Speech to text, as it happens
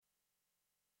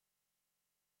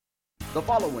The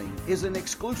following is an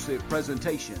exclusive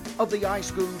presentation of the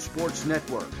iSchool Sports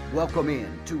Network. Welcome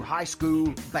in to high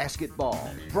school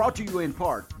basketball. Brought to you in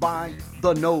part by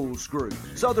the Knowles Group,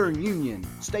 Southern Union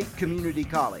State Community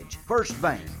College, First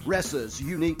Bank, Ressa's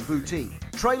Unique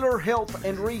Boutique, Trailer Health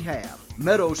and Rehab,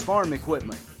 Meadows Farm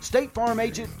Equipment, State Farm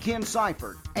Agent Ken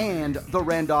Seifert, and the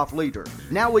Randolph Leader.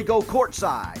 Now we go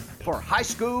courtside for high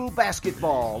school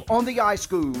basketball on the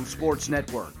iSchool Sports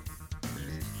Network.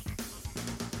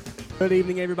 Good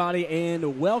evening, everybody,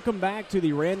 and welcome back to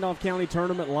the Randolph County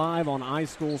Tournament live on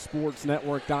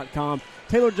iSchoolSportsNetwork.com.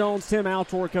 Taylor Jones, Tim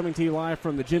Altor coming to you live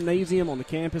from the gymnasium on the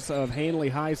campus of Hanley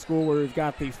High School, where we've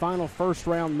got the final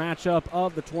first-round matchup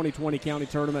of the 2020 County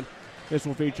Tournament. This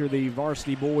will feature the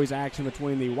varsity boys action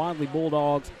between the Wadley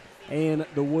Bulldogs and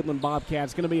the Woodland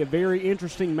Bobcats. It's going to be a very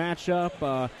interesting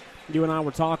matchup. You and I were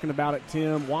talking about it,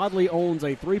 Tim. Wadley owns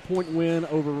a 3-point win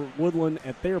over Woodland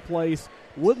at their place.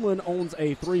 Woodland owns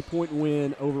a 3-point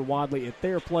win over Wadley at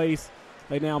their place.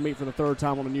 They now meet for the third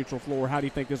time on a neutral floor. How do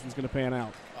you think this one's going to pan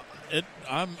out?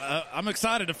 I'm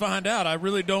excited to find out. I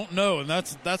really don't know, and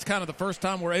that's kind of the first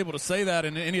time we're able to say that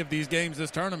in any of these games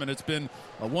this tournament. It's been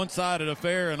a one-sided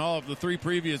affair in all of the three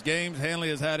previous games. Hanley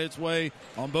has had its way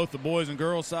on both the boys and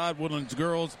girls side. Woodland's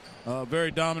girls,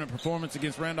 very dominant performance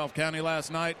against Randolph County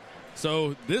last night.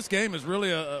 So this game is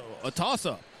really a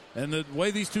toss-up. And the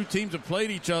way these two teams have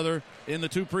played each other in the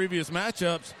two previous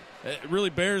matchups, it really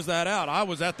bears that out. I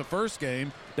was at the first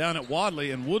game down at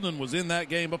Wadley, and Woodland was in that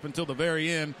game up until the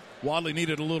very end. Wadley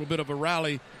needed a little bit of a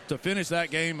rally to finish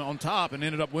that game on top and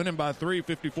ended up winning by 3,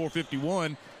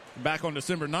 54-51, back on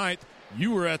December 9th.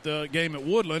 You were at the game at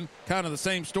Woodland, kind of the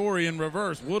same story in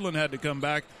reverse. Woodland had to come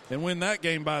back and win that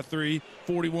game by 3,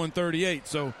 41-38.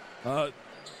 So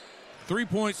 3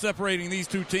 points separating these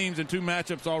two teams in two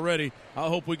matchups already. I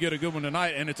hope we get a good one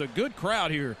tonight, and it's a good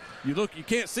crowd here. You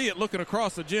can't see it looking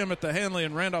across the gym at the Hanley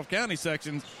and Randolph County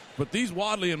sections, but these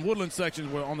Wadley and Woodland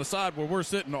sections on the side where we're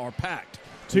sitting are packed.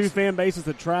 Two fan bases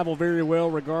that travel very well,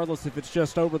 regardless if it's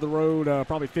just over the road,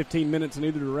 probably 15 minutes in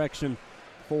either direction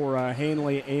for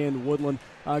Hanley and Woodland.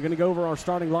 Going to go over our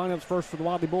starting lineups first for the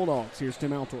Wadley Bulldogs. Here's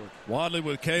Tim Altor. Wadley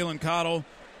with Kalen Cottle,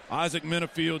 Isaac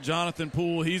Minifield, Jonathan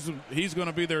Poole. He's going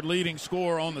to be their leading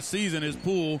scorer on the season is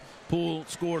Poole. Poole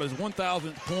scored his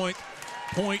 1,000th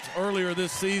point earlier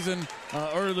this season,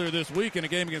 earlier this week in a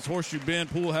game against Horseshoe Bend.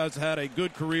 Poole has had a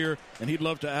good career, and he'd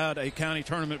love to add a county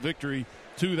tournament victory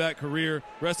to that career.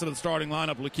 Rest of the starting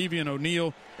lineup, LaKevian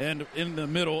O'Neill, and in the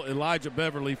middle, Elijah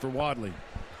Beverly for Wadley.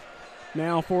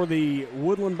 Now for the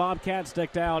Woodland Bobcats,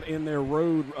 decked out in their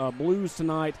road blues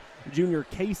tonight, junior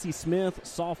Casey Smith,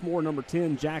 sophomore number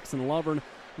 10 Jackson Lovern,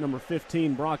 number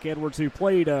 15 Brock Edwards, who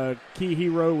played a key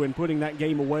hero in putting that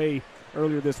game away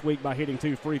earlier this week by hitting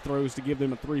 2 free throws to give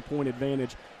them a 3-point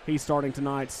advantage. He's starting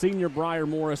tonight. Senior Briar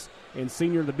Morris and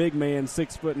senior the big man,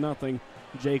 6'0",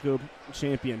 Jacob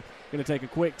Champion. Going to take a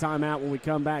quick timeout. When we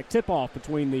come back, tip-off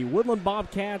between the Woodland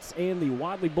Bobcats and the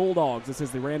Wadley Bulldogs. This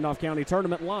is the Randolph County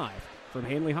Tournament live from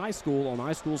Hanley High School on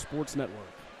iSchool Sports Network.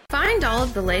 Find all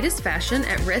of the latest fashion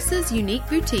at Ressa's Unique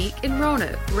Boutique in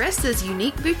Roanoke. Ressa's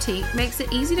Unique Boutique makes it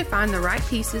easy to find the right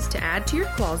pieces to add to your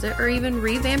closet or even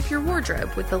revamp your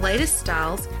wardrobe with the latest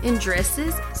styles in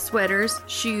dresses, sweaters,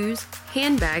 shoes,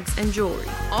 handbags, and jewelry.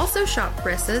 Also shop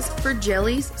Ressa's for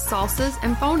jellies, salsas,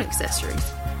 and phone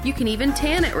accessories. You can even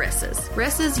tan at Ressa's.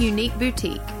 Ressa's Unique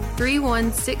Boutique,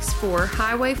 3164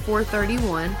 Highway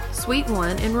 431, Suite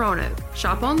 1 in Roanoke.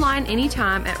 Shop online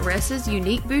anytime at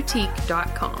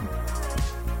ressasuniqueboutique.com.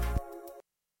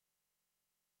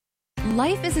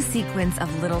 Life is a sequence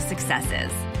of little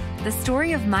successes. The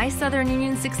story of my Southern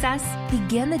Union success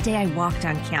began the day I walked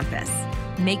on campus,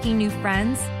 making new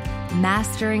friends,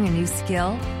 mastering a new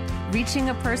skill, reaching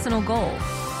a personal goal,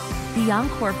 the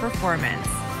encore performance,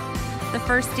 the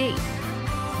first date,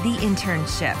 the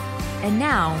internship, and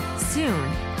now, soon,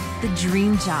 the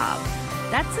dream job.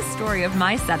 That's the story of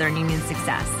my Southern Union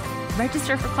success.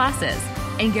 Register for classes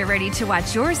and get ready to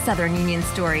watch your Southern Union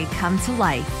story come to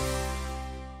life.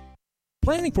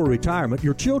 Planning for retirement,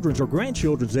 your children's or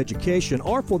grandchildren's education,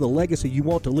 or for the legacy you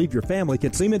want to leave your family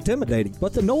can seem intimidating,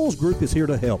 but the Knowles Group is here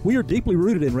to help. We are deeply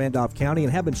rooted in Randolph County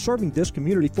and have been serving this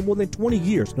community for more than 20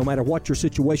 years. No matter what your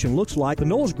situation looks like, the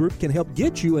Knowles Group can help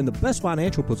get you in the best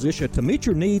financial position to meet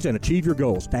your needs and achieve your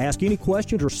goals. To ask any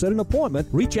questions or set an appointment,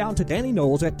 reach out to Danny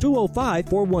Knowles at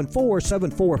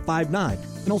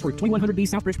 205-414-7459. Knowles Group, 2100B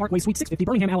Southbridge Parkway, Suite 650,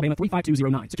 Birmingham, Alabama,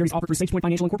 35209. Securities offered through SafePoint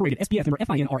Financial Incorporated, SPF member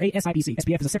FINRA SIPC.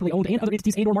 SPF is a separately owned and other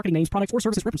entities and or marketing names, products, or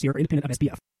services referenced here are independent of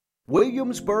SPF.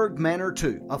 Williamsburg Manor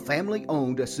 2, a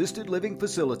family-owned assisted living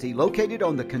facility located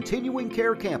on the continuing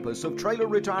care campus of Traylor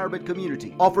Retirement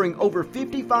Community, offering over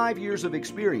 55 years of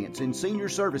experience in senior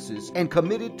services and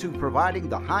committed to providing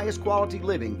the highest quality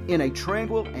living in a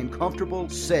tranquil and comfortable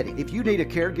setting. If you need a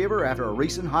caregiver after a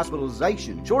recent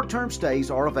hospitalization, short-term stays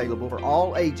are available for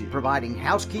all ages, providing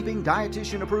housekeeping,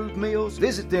 dietitian-approved meals.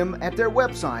 Visit them at their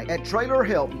website at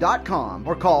trailerhelp.com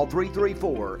or call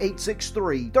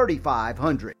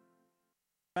 334-863-3500.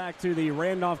 Back to the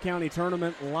Randolph County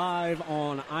Tournament live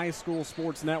on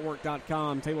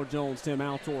iSchoolSportsNetwork.com. Taylor Jones, Tim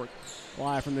Altork,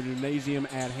 live from the gymnasium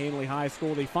at Handley High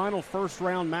School. The final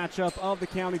first-round matchup of the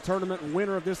county tournament.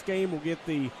 Winner of this game will get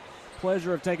the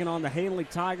pleasure of taking on the Handley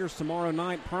Tigers tomorrow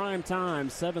night, prime time,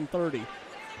 7:30,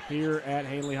 here at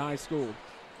Handley High School.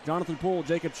 Jonathan Poole,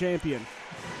 Jacob Champion,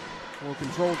 will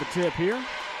control the tip here.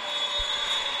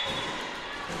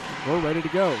 We're ready to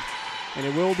go. And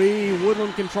it will be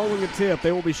Woodland controlling the tip.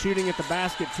 They will be shooting at the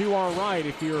basket to our right.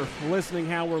 If you're listening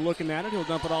how we're looking at it, he'll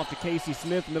dump it off to Casey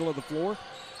Smith, middle of the floor.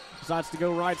 Decides to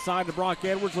go right side to Brock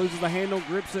Edwards, loses the handle,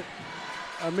 grips it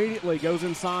immediately, goes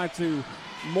inside to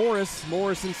Morris.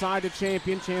 Morris inside to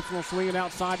Champion. Champion will swing it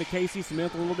outside to Casey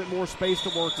Smith. A little bit more space to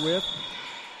work with.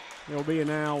 It'll be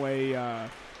now a,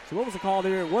 so what was the call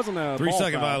there? It wasn't a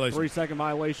 3-second violation. 3-second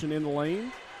violation in the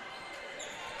lane.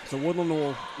 So Woodland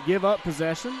will give up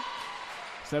possession.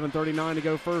 7:39 to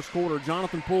go first quarter.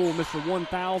 Jonathan Poole, Mr.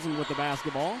 1000 with the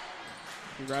basketball.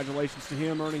 Congratulations to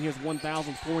him earning his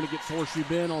 1000th point against Horseshoe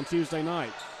Bend on Tuesday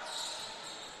night.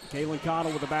 Kalen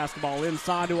Cottle with the basketball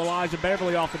inside to Elijah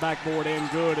Beverly off the backboard and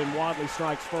good, and Wadley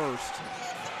strikes first.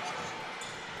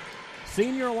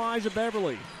 Senior Elijah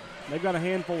Beverly. They've got a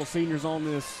handful of seniors on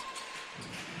this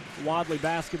Wadley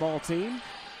basketball team.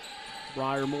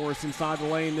 Briar Morris inside the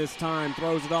lane this time,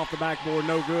 throws it off the backboard,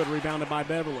 no good, rebounded by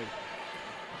Beverly.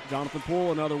 Jonathan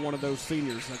Poole, another one of those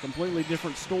seniors. A completely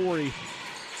different story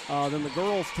than the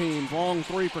girls' team. Long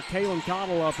three for Kalen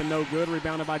Cottle up and no good,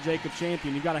 rebounded by Jacob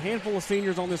Champion. You've got a handful of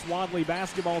seniors on this Wadley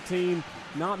basketball team,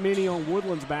 not many on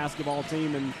Woodland's basketball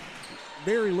team, and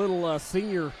very little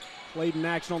senior-laden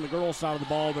action on the girls' side of the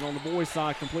ball, but on the boys'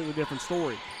 side, completely different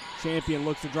story. Champion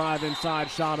looks to drive inside,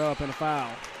 shot up, and a foul.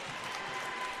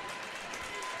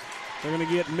 They're going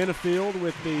to get Minifield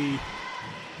with the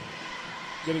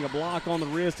getting a block on the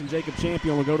wrist, and Jacob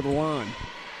Champion will go to the line.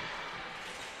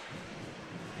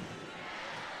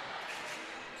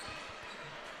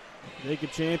 Jacob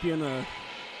Champion, a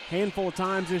handful of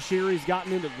times this year, he's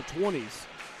gotten into the 20s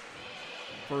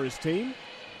for his team.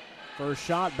 First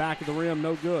shot, back of the rim,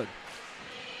 no good.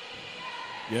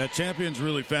 Yeah, Champion's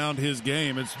really found his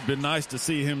game. It's been nice to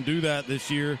see him do that this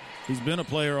year. He's been a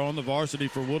player on the varsity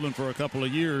for Woodland for a couple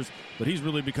of years, but he's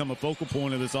really become a focal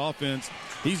point of this offense.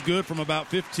 He's good from about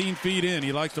 15 feet in.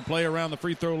 He likes to play around the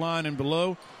free throw line and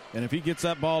below, and if he gets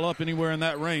that ball up anywhere in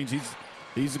that range,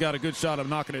 he's got a good shot of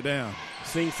knocking it down.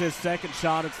 Sinks his second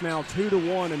shot. It's now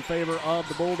 2-1 in favor of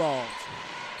the Bulldogs.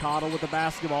 Cottle with the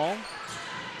basketball.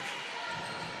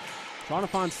 Trying to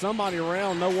find somebody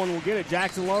around. No one will get it.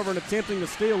 Jackson Lovern attempting to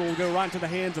steal. It will go right into the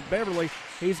hands of Beverly.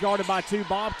 He's guarded by two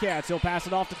Bobcats. He'll pass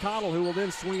it off to Cottle, who will then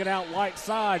swing it out right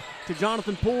side to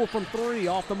Jonathan Poole from three.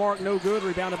 Off the mark, no good.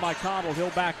 Rebounded by Cottle. He'll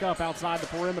back up outside the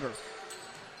perimeter.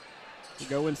 We'll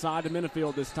go inside to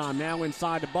Minifield this time. Now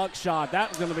inside to Buckshot. That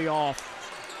was going to be off.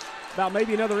 About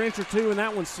maybe another inch or two, and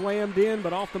that one slammed in,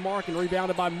 but off the mark and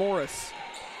rebounded by Morris.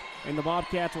 And the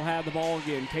Bobcats will have the ball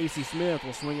again. Casey Smith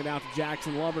will swing it out to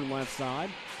Jackson Lovern left side.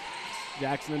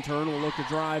 Jackson in turn will look to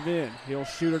drive in. He'll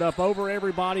shoot it up over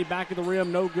everybody. Back of the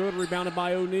rim, no good. Rebounded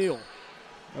by O'Neal.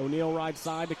 O'Neal right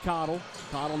side to Cottle.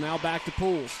 Cottle now back to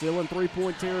Poole. Still in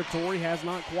three-point territory. Has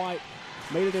not quite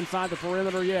made it inside the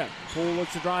perimeter yet. Poole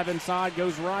looks to drive inside.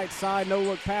 Goes right side. No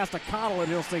look pass to Cottle, and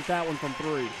he'll sink that one from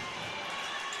three.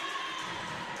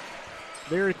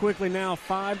 Very quickly now,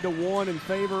 5-1 in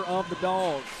favor of the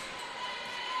Dogs.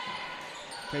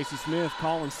 Casey Smith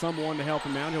calling someone to help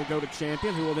him out. He'll go to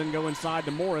Champion, who will then go inside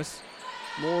to Morris.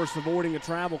 Morris avoiding a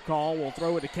travel call. Will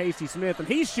throw it to Casey Smith, and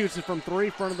he shoots it from three.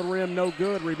 Front of the rim, no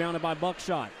good. Rebounded by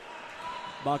Buckshot.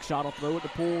 Buckshot will throw it to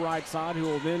Poole right side, who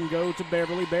will then go to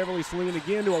Beverly. Beverly swinging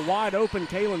again to a wide open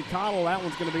Kalen Cottle. That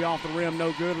one's going to be off the rim,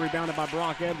 no good. Rebounded by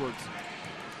Brock Edwards.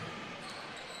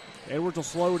 Edwards will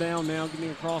slow down now,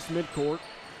 getting across midcourt.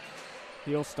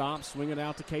 He'll stop, swing it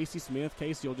out to Casey Smith.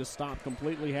 Casey will just stop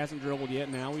completely. Hasn't dribbled yet.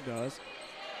 Now he does.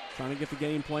 Trying to get the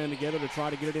game plan together to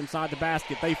try to get it inside the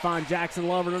basket. They find Jackson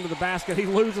Lovern under the basket. He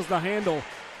loses the handle.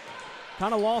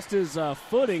 kind of lost his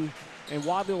footing, and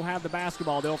Wadley will have the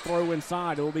basketball. They'll throw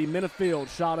inside. It will be Minifield,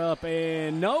 shot up,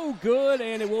 and no good,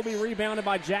 and it will be rebounded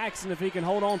by Jackson if he can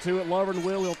hold on to it. Lovern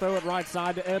will. He'll throw it right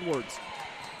side to Edwards.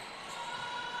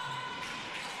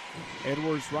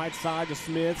 Edwards right side to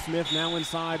Smith. Smith now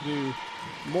inside to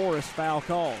Morris. Foul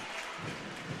call.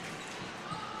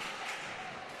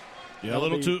 Yeah, a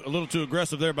little too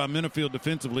aggressive there by Minifield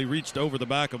defensively. Reached over the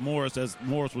back of Morris as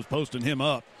Morris was posting him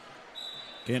up.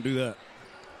 Can't do that.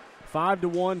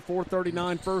 5-1,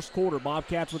 4:39 first quarter.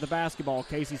 Bobcats with the basketball.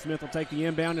 Casey Smith will take the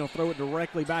inbound. He'll throw it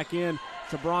directly back in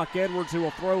to Brock Edwards, who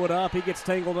will throw it up. He gets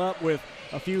tangled up with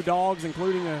a few dogs,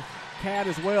 including a cat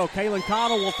as well. Kalen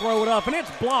Cottle will throw it up, and it's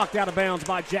blocked out of bounds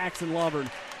by Jackson Lovern.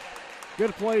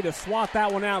 Good play to swat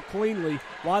that one out cleanly.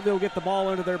 Wadley will get the ball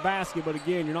under their basket, but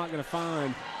again, you're not going to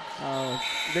find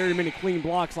very many clean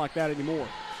blocks like that anymore.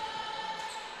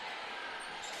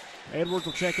 Edwards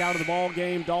will check out of the ball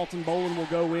game. Dalton Boland will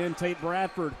go in. Tate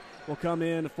Bradford will come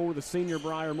in for the senior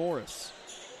Briar Morris.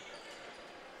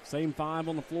 Same five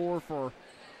on the floor for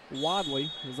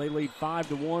Wadley as they lead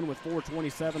 5-1 with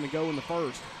 4:27 to go in the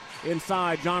first.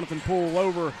 Inside, Jonathan Poole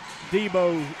over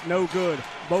Debo, no good.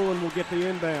 Boland will get the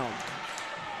inbound.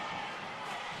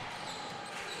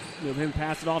 He'll then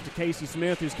pass it off to Casey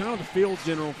Smith, who's kind of the field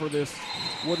general for this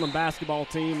Woodland basketball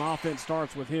team. Offense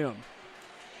starts with him.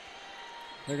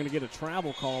 They're going to get a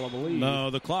travel call, I believe.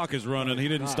 No, the clock is running. He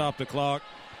didn't stop the clock.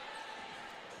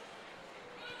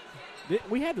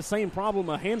 We had the same problem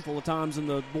a handful of times in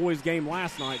the boys' game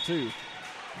last night, too.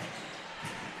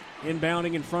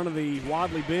 Inbounding in front of the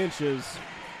Wadley bench is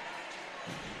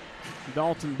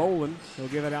Dalton Boland. He'll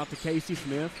give it out to Casey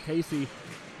Smith. Casey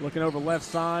looking over left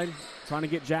side, trying to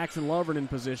get Jackson Lovern in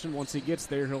position. Once he gets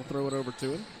there, he'll throw it over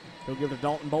to him. He'll give it to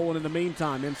Dalton Boland in the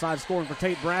meantime. Inside scoring for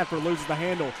Tate Bradford, loses the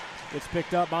handle. It's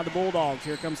picked up by the Bulldogs.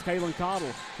 Here comes Kalen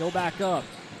Cottle. He'll back up.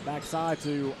 Backside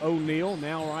to O'Neal,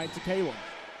 now right to Kalen.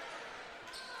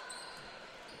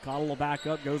 Cottle will back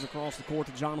up, goes across the court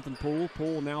to Jonathan Poole.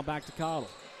 Poole now back to Cottle.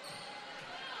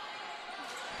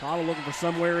 Cottle looking for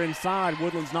somewhere inside.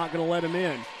 Woodland's not going to let him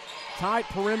in. Tight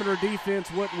perimeter defense,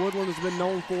 what Woodland has been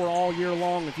known for all year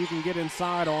long. If you can get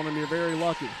inside on him, you're very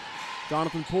lucky.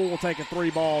 Jonathan Poole will take a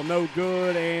three ball, no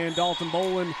good, and Dalton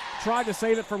Boland tried to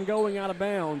save it from going out of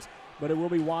bounds, but it will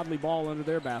be Wadley ball under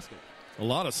their basket. A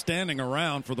lot of standing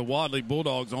around for the Wadley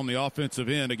Bulldogs on the offensive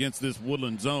end against this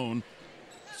Woodland zone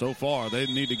so far. They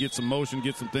need to get some motion,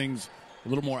 get some things a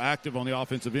little more active on the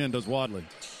offensive end, does Wadley.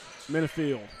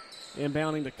 Minifield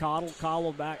inbounding to Cottle.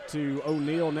 Cottle back to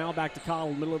O'Neal. Now back to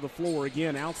Cottle, middle of the floor.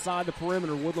 Again, outside the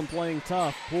perimeter. Woodland playing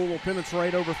tough. Poole will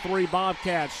penetrate over three.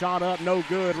 Bobcats. Shot up, no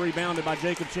good. Rebounded by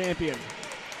Jacob Champion.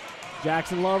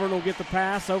 Jackson Lovern will get the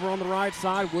pass over on the right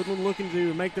side. Woodland looking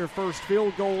to make their first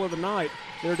field goal of the night.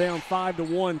 They're down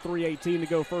 5-1, 3:18 to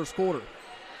go first quarter.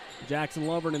 Jackson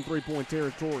Lovern in three-point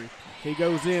territory. He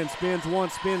goes in, spins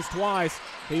once, spins twice.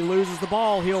 He loses the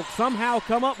ball. He'll somehow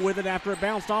come up with it after it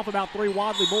bounced off about three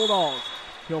Wadley Bulldogs.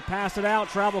 He'll pass it out.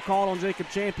 Travel call on Jacob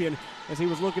Champion as he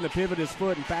was looking to pivot his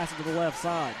foot and pass it to the left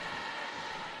side.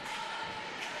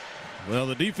 Well,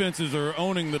 the defenses are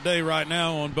owning the day right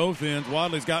now on both ends.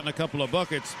 Wadley's gotten a couple of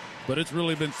buckets, but it's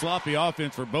really been sloppy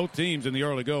offense for both teams in the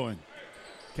early going.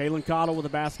 Kalen Cottle with the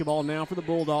basketball now for the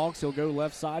Bulldogs. He'll go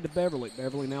left side to Beverly.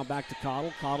 Beverly now back to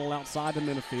Cottle. Cottle outside to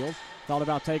Minifield. Thought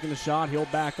about taking the shot. He'll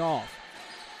back off.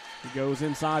 He goes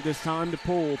inside this time to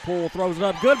Poole. Poole throws it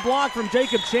up. Good block from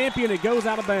Jacob Champion. It goes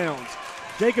out of bounds.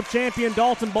 Jacob Champion,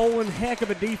 Dalton Boland, heck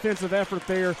of a defensive effort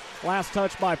there. Last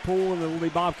touch by Poole, and it will be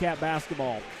Bobcat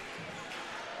basketball.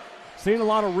 Seen a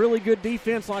lot of really good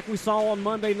defense like we saw on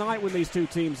Monday night when these two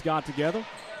teams got together.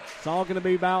 It's all going to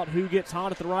be about who gets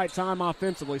hot at the right time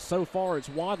offensively. So far, it's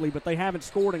Wadley, but they haven't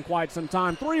scored in quite some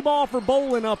time. Three ball for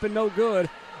Boland up and no good.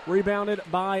 Rebounded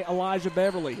by Elijah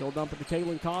Beverly. He'll dump it to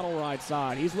Kalen Cottle right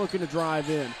side. He's looking to drive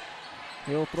in.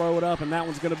 He'll throw it up, and that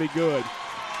one's going to be good.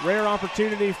 Rare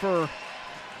opportunity for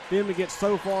them to get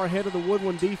so far ahead of the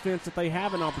Woodland defense that they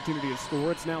have an opportunity to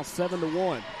score. It's now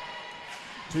 7-1.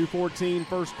 2:14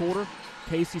 first quarter.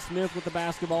 Casey Smith with the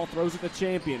basketball, throws it to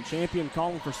Champion. Champion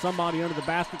calling for somebody under the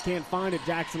basket, can't find it.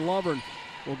 Jackson Lovern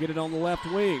will get it on the left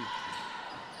wing.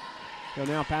 He'll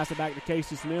now pass it back to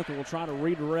Casey Smith and will try to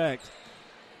redirect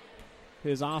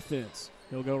his offense.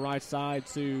 He'll go right side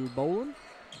to Boland.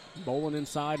 Boland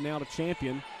inside now to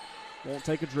Champion. Won't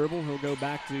take a dribble. He'll go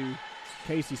back to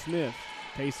Casey Smith.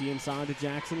 Casey inside to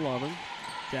Jackson Lovern.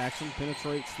 Jackson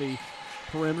penetrates the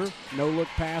perimeter. No look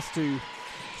pass to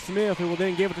Smith, who will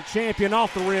then give it to Champion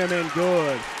off the rim and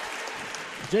good.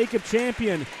 Jacob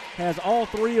Champion has all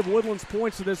three of Woodland's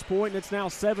points to this point, and it's now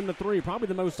 7-3. Probably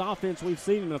the most offense we've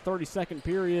seen in a 30-second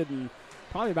period in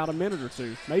probably about a minute or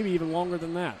two, maybe even longer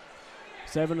than that.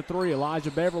 7-3,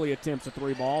 Elijah Beverly attempts a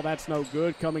three ball. That's no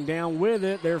good. Coming down with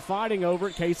it, they're fighting over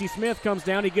it. Casey Smith comes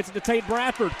down. He gets it to Tate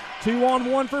Bradford.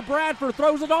 2-on-1 for Bradford.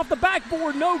 Throws it off the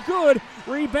backboard. No good.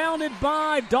 Rebounded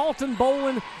by Dalton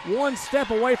Bolin. One step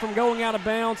away from going out of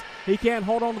bounds. He can't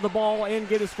hold on to the ball and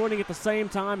get his footing at the same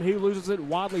time. He loses it.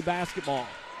 Wadley basketball.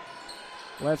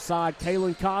 Left side,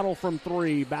 Kalen Cottle from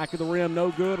three. Back of the rim,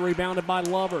 no good. Rebounded by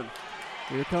Lovern.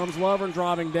 Here comes Lovern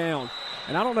driving down.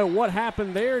 And I don't know what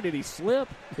happened there. Did he slip?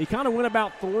 He kind of went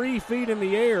about 3 feet in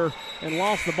the air and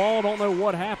lost the ball. Don't know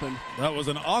what happened. That was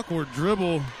an awkward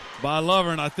dribble by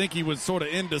Lovern. I think he was sort of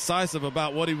indecisive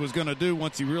about what he was going to do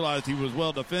once he realized he was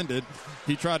well defended.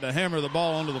 He tried to hammer the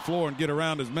ball onto the floor and get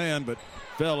around his man, but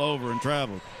fell over and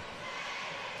traveled.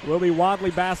 Will be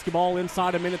Wadley basketball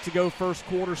inside a minute to go first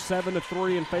quarter,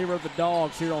 7-3 in favor of the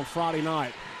Dogs here on Friday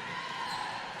night.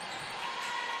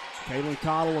 Kalen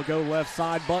Cottle will go left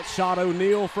side. Buckshot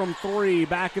O'Neal from three.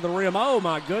 Back of the rim. Oh,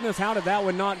 my goodness. How did that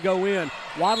one not go in?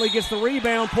 Wadley gets the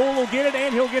rebound. Poole will get it,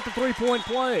 and he'll get the three-point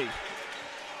play.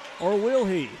 Or will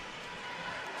he?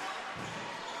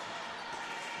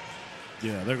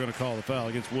 Yeah, they're going to call the foul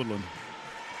against Woodland.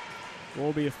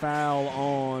 Will be a foul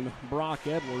on Brock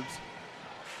Edwards.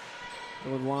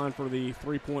 Going to the line for the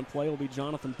three-point play will be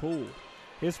Jonathan Poole.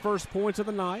 His first points of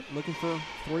the night. Looking for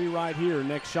three right here.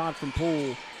 Next shot from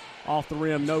Poole. Off the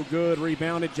rim, no good.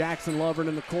 Rebounded Jackson Lovern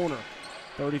in the corner.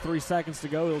 33 seconds to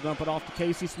go. He'll dump it off to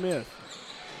Casey Smith.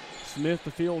 Smith,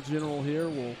 the field general here,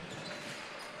 will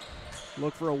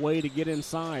look for a way to get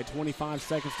inside. 25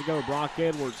 seconds to go. Brock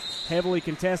Edwards, heavily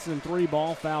contested in three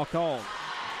ball. Foul called.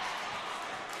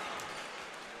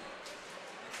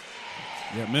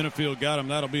 Yeah, Minifield got him.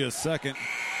 That'll be a second.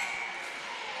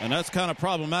 And that's kind of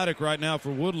problematic right now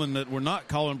for Woodland that we're not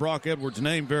calling Brock Edwards'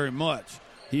 name very much.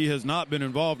 He has not been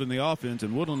involved in the offense,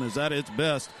 and Woodland is at its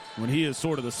best when he is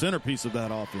sort of the centerpiece of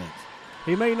that offense.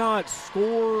 He may not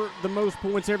score the most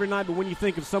points every night, but when you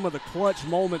think of some of the clutch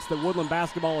moments that Woodland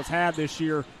basketball has had this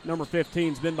year, number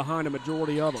 15's been behind a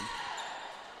majority of them.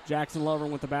 Jackson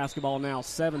Lovern with the basketball now.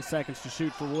 7 seconds to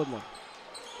shoot for Woodland.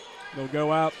 They'll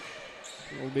go out.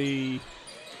 It'll be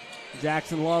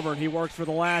Jackson Lovern. He works for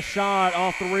the last shot.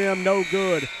 Off the rim, no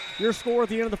good. Your score at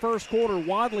the end of the first quarter,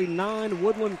 Wadley 9,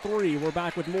 Woodland 3. We're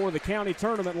back with more of the county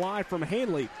tournament live from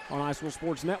Handley on iSchool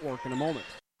Sports Network in a moment.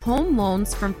 Home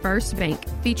loans from First Bank,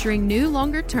 featuring new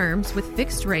longer terms with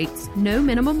fixed rates, no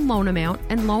minimum loan amount,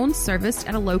 and loans serviced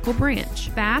at a local branch.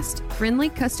 Fast, friendly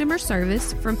customer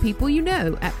service from people you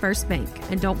know at First Bank.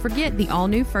 And don't forget the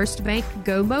all-new First Bank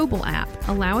Go mobile app,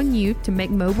 allowing you to make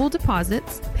mobile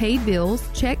deposits, pay bills,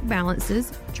 check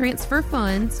balances, transfer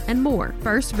funds, and more.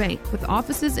 First Bank, with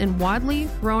offices in Wadley,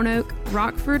 Roanoke,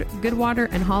 Rockford, Goodwater,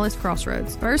 and Hollis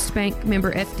Crossroads. First Bank,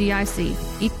 member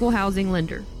FDIC, equal housing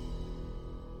lender.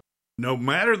 No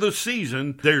matter the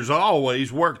season, there's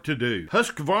always work to do.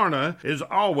 Husqvarna is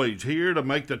always here to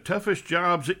make the toughest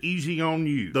jobs easy on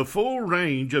you. The full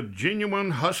range of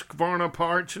genuine Husqvarna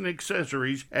parts and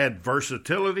accessories add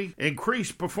versatility,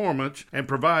 increase performance, and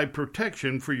provide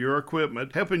protection for your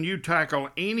equipment, helping you tackle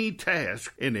any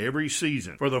task in every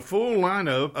season. For the full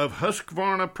lineup of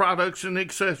Husqvarna products and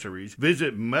accessories,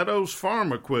 visit Meadows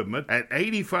Farm Equipment at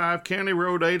 85 County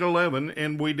Road 811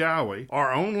 in Wedowee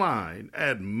or online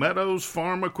at meadowsfarmequipment.com.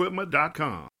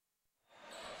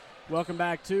 Welcome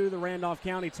back to the Randolph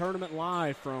County Tournament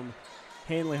live from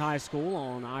Handley High School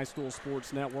on iSchool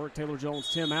Sports Network. Taylor Jones,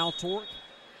 Tim Altork.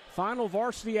 Final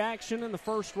varsity action in the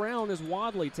first round is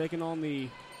Wadley taking on the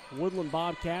Woodland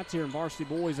Bobcats here in varsity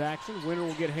boys action. Winner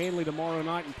will get Handley tomorrow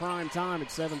night in prime time at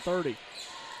 7:30.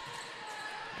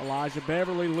 Elijah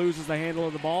Beverly loses the handle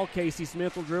of the ball. Casey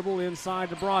Smith will dribble inside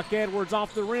to Brock Edwards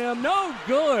off the rim. No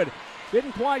good.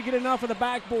 Didn't quite get enough of the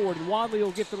backboard, and Wadley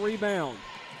will get the rebound.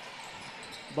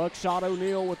 Buckshot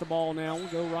O'Neal with the ball now. We'll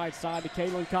go right side to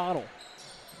Kalen Cottle.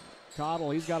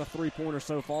 Cottle, he's got a three-pointer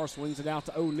so far, swings it out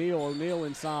to O'Neal. O'Neal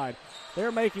inside.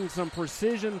 They're making some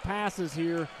precision passes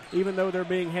here, even though they're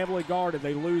being heavily guarded.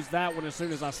 They lose that one as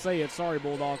soon as I say it. Sorry,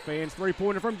 Bulldog fans.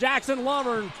 Three-pointer from Jackson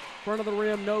Lovern. Front of the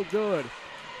rim, no good.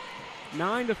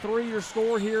 9-3 your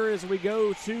score here as we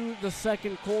go to the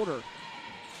second quarter.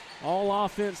 All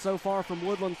offense so far from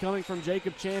Woodland coming from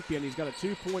Jacob Champion. He's got a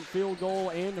 2-point field goal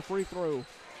and a free throw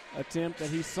attempt that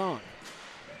he sunk.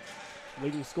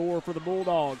 Leading scorer for the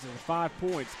Bulldogs is 5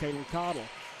 points, Kalen Cottle.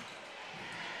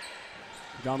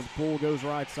 Jonathan Poole goes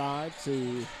right side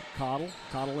to Cottle.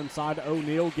 Cottle inside to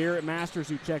O'Neal. Garrett Masters,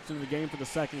 who checks into the game for the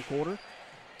second quarter,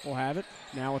 will have it.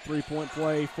 Now a 3-point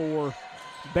play for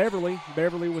Beverly.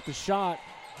 Beverly with the shot.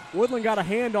 Woodland got a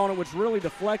hand on it, which really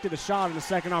deflected a shot, and the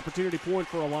second opportunity point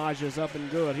for Elijah is up and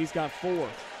good. He's got 4.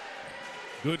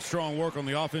 Good, strong work on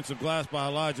the offensive glass by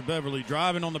Elijah Beverly.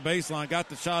 Driving on the baseline, got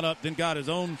the shot up, then got his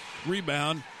own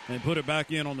rebound and put it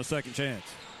back in on the second chance.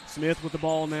 Smith with the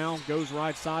ball now, goes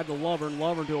right side to Lovern.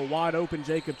 Lovern to a wide-open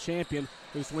Jacob Champion,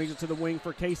 who swings it to the wing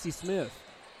for Casey Smith.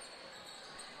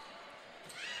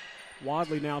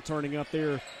 Wadley now turning up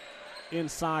there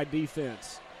inside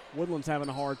defense. Woodland's having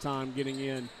a hard time getting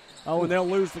in. Oh, and they'll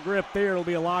lose the grip there. It'll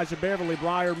be Elijah Beverly.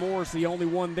 Briar Morris, the only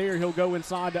one there. He'll go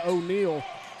inside to O'Neal.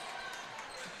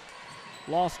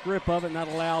 Lost grip of it, and that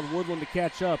allowed Woodland to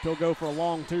catch up. He'll go for a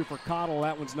long 2 for Cottle.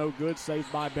 That one's no good.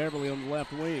 Saved by Beverly on the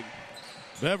left wing.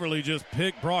 Beverly just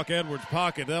picked Brock Edwards'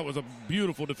 pocket. That was a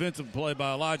beautiful defensive play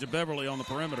by Elijah Beverly on the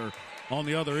perimeter on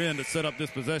the other end to set up this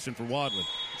possession for Wadley.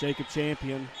 Jacob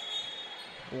Champion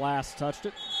last touched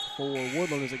it for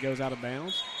Woodland as it goes out of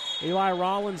bounds. Eli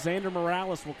Rollins, Xander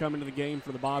Morales will come into the game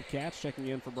for the Bobcats, checking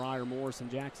in for Briar Morris and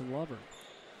Jackson Lovern.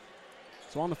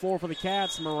 So on the floor for the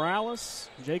Cats, Morales,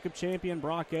 Jacob Champion,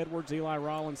 Brock Edwards, Eli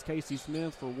Rollins, Casey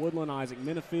Smith. For Woodland, Isaac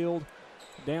Minifield.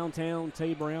 Downtown,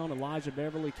 Tay Brown, Elijah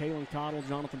Beverly, Kalen Cottle,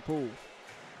 Jonathan Poole.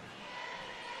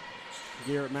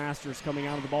 Garrett Masters coming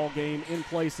out of the ball game in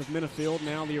place of Minifield.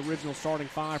 Now the original starting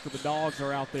 5 for the Dogs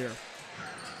are out there.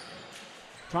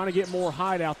 Trying to get more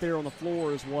height out there on the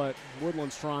floor is what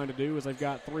Woodland's trying to do, as they've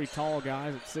got 3 tall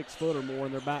guys at 6 foot or more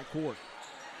in their backcourt.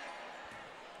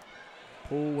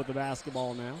 Poole with the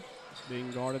basketball now,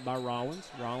 being guarded by Rollins.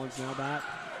 Rollins now back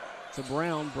to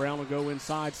Brown. Brown will go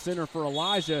inside center for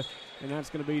Elijah, and that's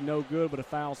going to be no good, but a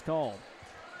foul's called.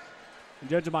 And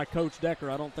judging by Coach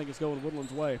Decker, I don't think it's going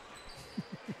Woodland's way.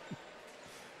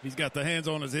 He's got the hands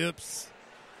on his hips.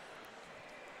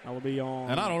 That will be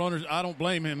on. And I don't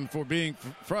blame him for being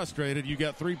frustrated. You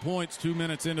got 3 points 2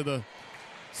 minutes into the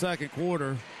second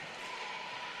quarter.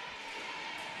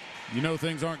 You know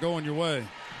things aren't going your way.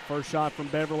 First shot from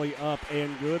Beverly up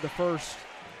and good. The first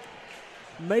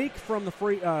make from the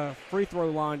free throw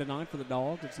line tonight for the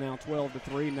Dogs. It's now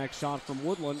 12-3. Next shot from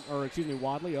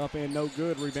Wadley up and no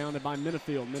good. Rebounded by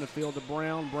Minifield. Minifield to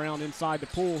Brown. Brown inside to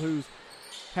Poole, who's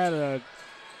had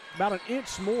about an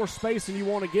inch more space than you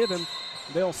want to give him.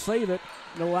 They'll save it.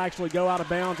 They'll actually go out of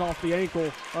bounds off the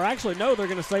ankle. Or actually, no, they're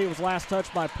going to say it was last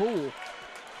touched by Poole.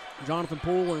 Jonathan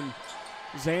Poole and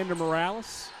Xander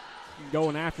Morales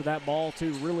going after that ball.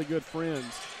 2 really good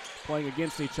friends playing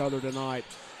against each other tonight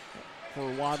for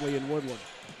Wadley and Woodland.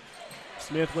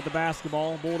 Smith with the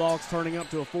basketball. Bulldogs turning up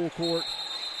to a full court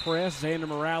press. Xander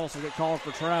Morales will get called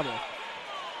for travel.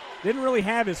 Didn't really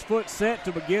have his foot set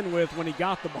to begin with when he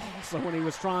got the ball, so when he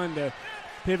was trying to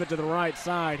pivot to the right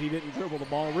side, he didn't dribble the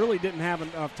ball. Really didn't have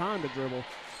enough time to dribble,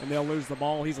 and they'll lose the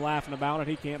ball. He's laughing about it.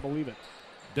 He can't believe it.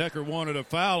 Decker wanted a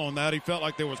foul on that. He felt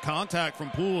like there was contact from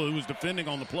Poole, who was defending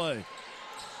on the play.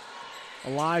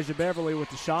 Elijah Beverly with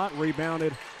the shot,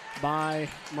 rebounded by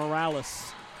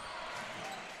Morales.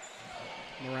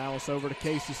 Morales over to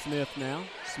Casey Smith now.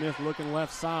 Smith looking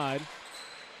left side.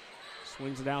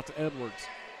 Swings it out to Edwards.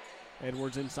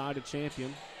 Edwards inside to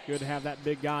Champion. Good to have that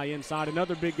big guy inside.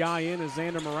 Another big guy in is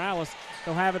Xander Morales.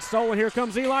 They'll have it stolen. Here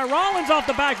comes Eli Rollins off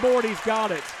the backboard. He's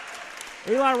got it.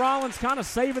 Eli Rollins kind of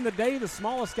saving the day, the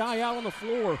smallest guy out on the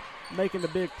floor, making the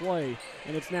big play.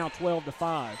 And it's now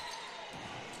 12-5.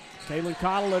 Kalen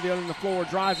Cottle at the other end of the floor,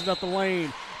 drives it up the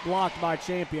lane, blocked by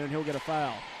Champion, and he'll get a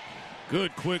foul.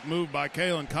 Good quick move by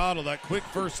Kalen Cottle. That quick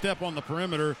first step on the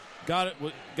perimeter got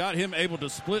him able to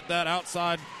split that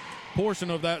outside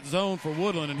portion of that zone for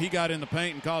Woodland, and he got in the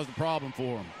paint and caused a problem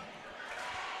for him.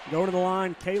 Go to the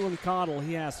line, Kalen Cottle.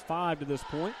 He has 5 to this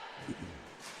point.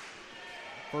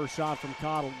 First shot from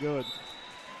Cottle, good.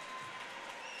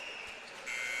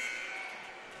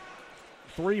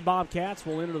 3 Bobcats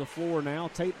will enter the floor now.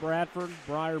 Tate Bradford,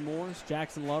 Briar Morris,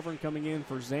 Jackson Lovern coming in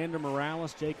for Xander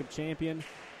Morales, Jacob Champion,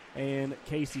 and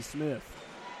Casey Smith.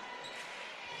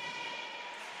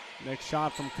 Next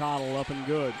shot from Cottle, up and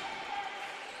good.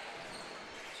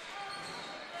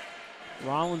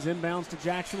 Rollins inbounds to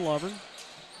Jackson Lovern.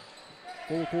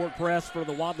 Full court press for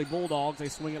the Wadley Bulldogs. They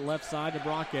swing it left side to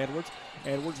Brock Edwards.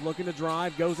 Edwards looking to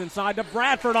drive, goes inside to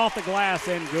Bradford off the glass,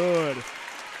 and good.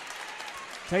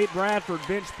 Tate Bradford,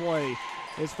 bench play,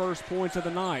 his first points of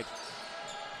the night.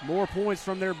 More points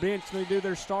from their bench than they do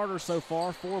their starters so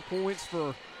far. 4 points for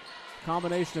a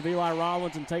combination of Eli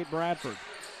Rollins and Tate Bradford.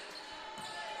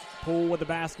 Poole with the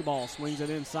basketball, swings it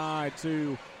inside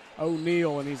to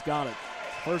O'Neal, and he's got it.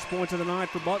 First points of the night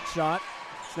for Buckshot.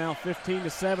 It's now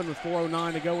 15-7 with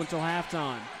 4:09 to go until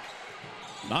halftime.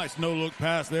 Nice no-look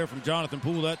pass there from Jonathan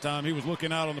Poole that time. He was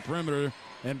looking out on the perimeter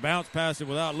and bounced past it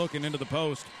without looking into the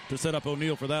post to set up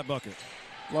O'Neal for that bucket.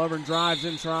 Lovern drives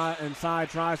inside,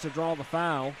 tries to draw the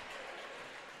foul.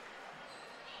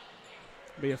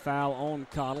 Be a foul on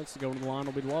Cottles. To go to the line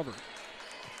will be Lovern.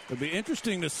 It'll be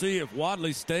interesting to see if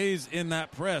Wadley stays in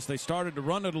that press. They started to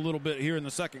run it a little bit here in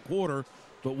the second quarter,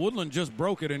 but Woodland just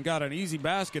broke it and got an easy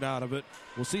basket out of it.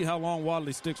 We'll see how long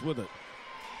Wadley sticks with it.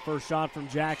 First shot from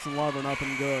Jackson Lovern, up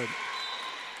and good.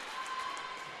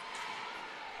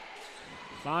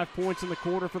 5 points in the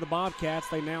quarter for the Bobcats.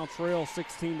 They now trail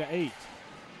 16-8.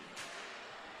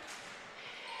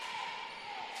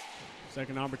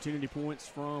 Second opportunity points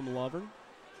from Lovern.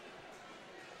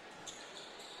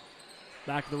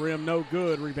 Back of the rim, no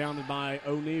good. Rebounded by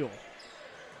O'Neal.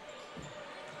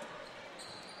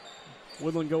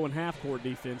 Woodland going half-court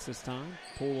defense this time.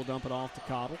 Poole will dump it off to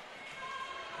Cottle.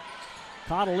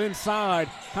 Cottle inside,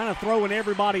 kind of throwing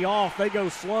everybody off. They go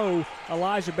slow.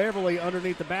 Elijah Beverly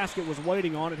underneath the basket was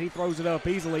waiting on it. He throws it up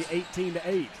easily,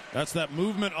 18-8. That's that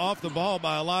movement off the ball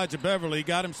by Elijah Beverly.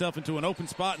 Got himself into an open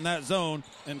spot in that zone,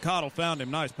 and Cottle found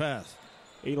him. Nice pass.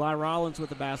 Eli Rollins with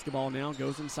the basketball now.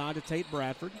 Goes inside to Tate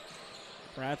Bradford.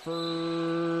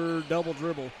 Bradford double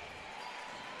dribble.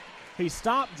 He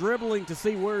stopped dribbling to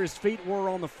see where his feet were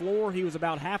on the floor. He was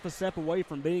about half a step away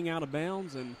from being out of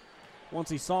bounds, and once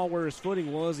he saw where his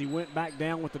footing was, he went back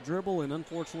down with the dribble, and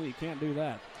unfortunately you can't do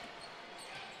that.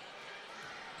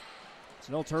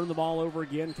 So they'll turn the ball over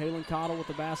again. Kalen Cottle with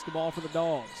the basketball for the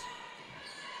Dogs.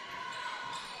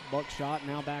 Buckshot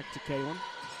now back to Kalen.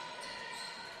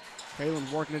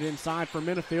 Kalen's working it inside for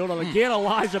Minifield. And again,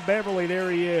 Elijah Beverly, there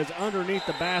he is, underneath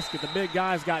the basket. The big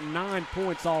guy's got 9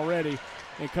 points already.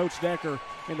 And Coach Decker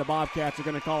and the Bobcats are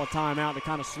going to call a timeout to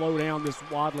kind of slow down this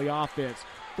Wadley offense.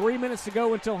 3 minutes to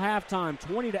go until halftime,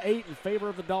 20-8 in favor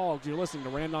of the Dogs. You're listening to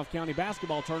Randolph County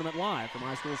Basketball Tournament live from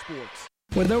High School Sports.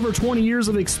 With over 20 years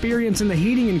of experience in the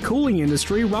heating and cooling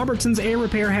industry, Robertson's Air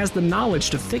Repair has the knowledge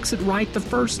to fix it right the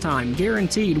first time,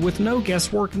 guaranteed with no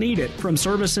guesswork needed. From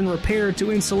service and repair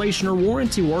to installation or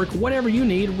warranty work, whatever you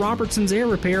need, Robertson's Air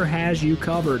Repair has you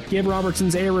covered. Give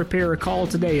Robertson's Air Repair a call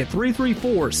today at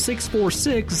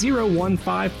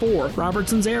 334-646-0154.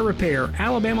 Robertson's Air Repair,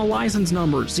 Alabama license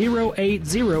number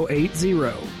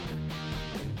 08080.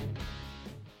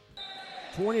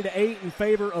 20-8 in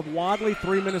favor of Wadley.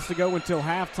 3 minutes to go until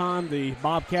halftime. The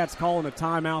Bobcats calling a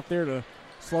timeout there to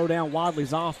slow down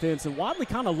Wadley's offense. And Wadley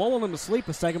kind of lulling them to sleep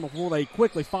a second before they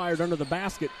quickly fired under the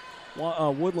basket.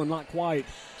 Woodland not quite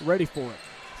ready for it.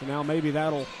 So now maybe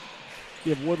that'll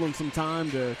give Woodland some time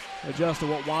to adjust to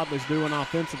what Wadley's doing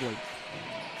offensively.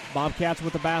 Bobcats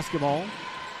with the basketball.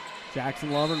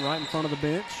 Jackson Lovern right in front of the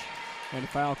bench. And a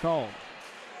foul called.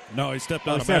 No, he stepped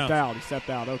out of bounds. He stepped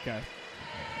out. Okay.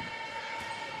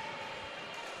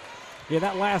 Yeah,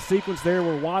 that last sequence there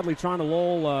where Wadley trying to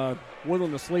lull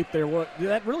Woodland to sleep there,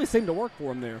 that really seemed to work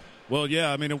for him there. Well,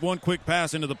 yeah, I mean, one quick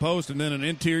pass into the post and then an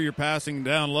interior passing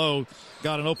down low,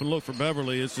 got an open look for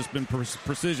Beverly. It's just been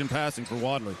precision passing for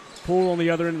Wadley. Poole on the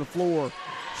other end of the floor,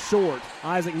 short.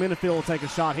 Isaac Minifield will take a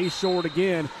shot. He's short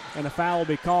again, and a foul will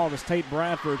be called as Tate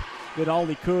Bradford did all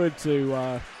he could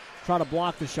to try to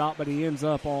block the shot, but he ends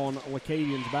up on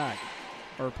Lacadian's back,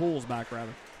 or Poole's back,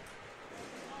 rather.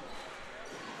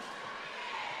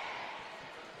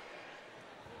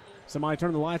 Somebody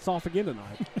turned the lights off again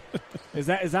tonight. Is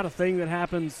that a thing that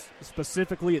happens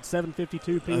specifically at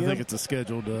 7:52 p.m.? I think it's a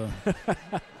scheduled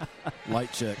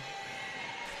light check.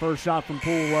 First shot from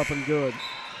Poole up and good.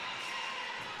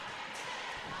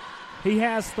 He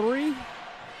has 3,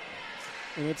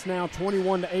 and it's now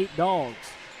 21-8 Dogs.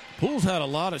 Poole's had a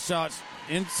lot of shots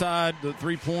inside the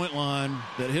three-point line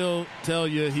that he'll tell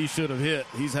you he should have hit.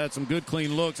 He's had some good,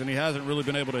 clean looks, and he hasn't really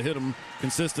been able to hit them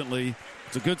consistently.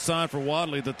 It's a good sign for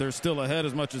Wadley that they're still ahead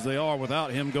as much as they are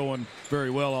without him going very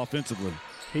well offensively.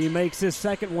 He makes his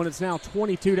second one. It's now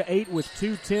 22-8 with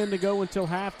 2:10 to go until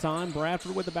halftime.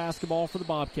 Bradford with the basketball for the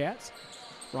Bobcats.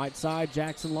 Right side,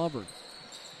 Jackson Lovern.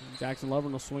 Jackson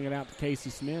Lovern will swing it out to Casey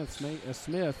Smith.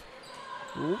 Smith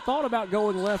thought about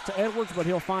going left to Edwards, but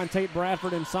he'll find Tate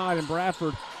Bradford inside, and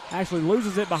Bradford actually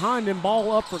loses it behind him.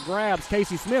 Ball up for grabs.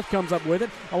 Casey Smith comes up with it.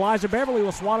 Elijah Beverly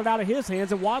will swat it out of his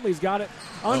hands, and Wadley's got it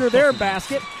under their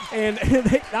basket. And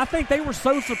I think they were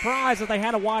so surprised that they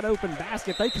had a wide-open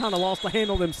basket, they kind of lost the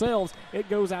handle themselves. It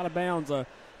goes out of bounds. A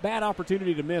bad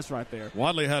opportunity to miss right there.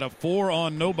 Wadley had a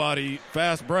 4-on-nobody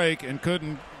fast break and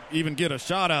couldn't even get a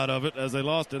shot out of it as they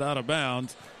lost it out of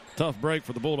bounds. Tough break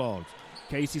for the Bulldogs.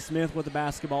 Casey Smith with the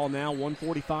basketball now.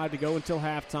 1:45 to go until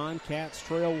halftime. Cats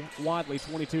trail Wadley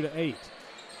 22-8.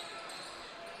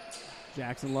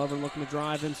 Jackson Lovern looking to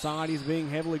drive inside. He's being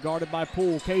heavily guarded by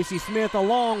Poole. Casey Smith, a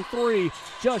long three,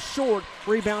 just short.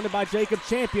 Rebounded by Jacob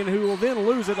Champion, who will then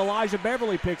lose it. Elijah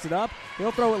Beverly picks it up.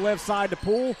 He'll throw it left side to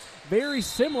Poole. Very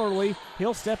similarly,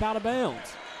 he'll step out of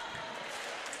bounds.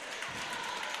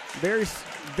 Very,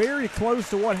 very close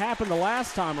to what happened the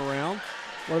last time around,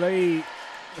 where they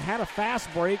had a fast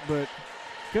break, but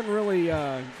couldn't really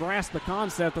grasp the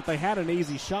concept that they had an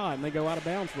easy shot, and they go out of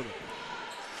bounds with it.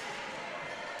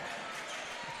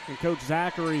 And Coach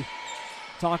Zachary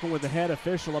talking with the head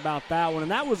official about that one,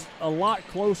 and that was a lot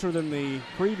closer than the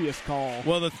previous call.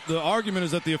 Well, the argument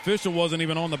is that the official wasn't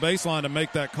even on the baseline to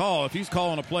make that call. If he's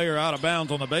calling a player out of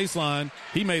bounds on the baseline,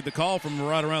 he made the call from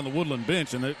right around the Woodland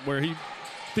bench, and where he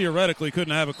theoretically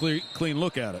couldn't have a clean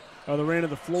look at it. Other end of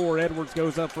the floor, Edwards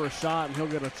goes up for a shot, and he'll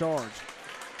get a charge,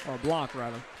 or a block,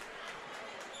 rather.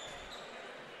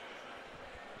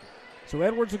 So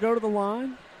Edwards will go to the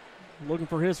line, looking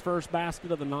for his first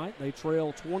basket of the night. They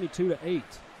trail 22-8.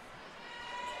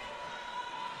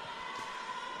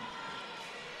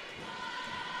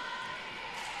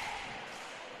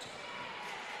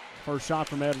 First shot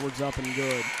from Edwards up and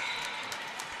good.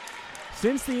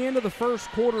 Since the end of the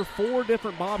first quarter, 4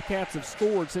 different Bobcats have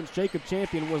scored since Jacob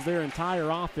Champion was their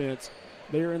entire offense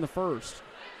there in the first.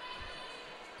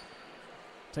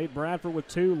 Tate Bradford with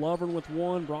 2, Lovern with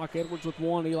 1, Brock Edwards with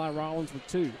 1, Eli Rollins with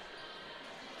 2.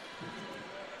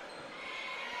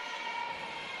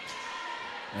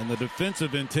 And the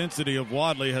defensive intensity of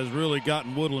Wadley has really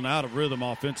gotten Woodland out of rhythm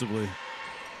offensively.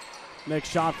 Next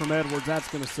shot from Edwards,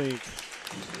 that's going to sink.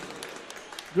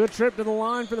 Good trip to the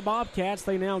line for the Bobcats.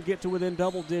 They now get to within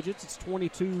double digits. It's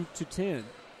 22-10.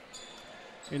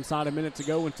 Inside a minute to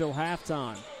go until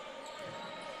halftime.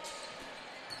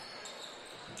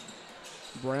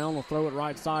 Brown will throw it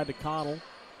right side to Cottle.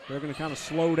 They're going to kind of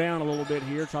slow down a little bit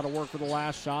here, try to work for the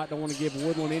last shot. Don't want to give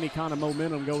Woodland any kind of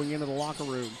momentum going into the locker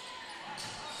room.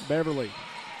 Beverly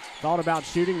thought about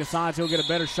shooting, decides he'll get a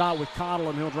better shot with Cottle,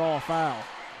 and he'll draw a foul.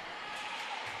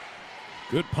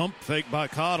 Good pump fake by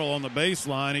Cottle on the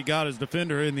baseline. He got his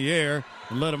defender in the air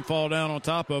and let him fall down on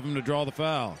top of him to draw the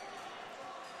foul.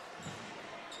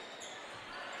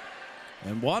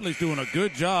 And Wadley's doing a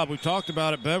good job. We talked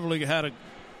about it. Beverly had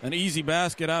an easy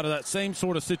basket out of that same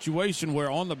sort of situation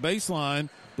where on the baseline,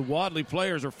 the Wadley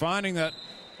players are finding that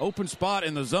open spot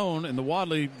in the zone, and the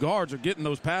Wadley guards are getting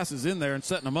those passes in there and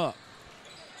setting them up.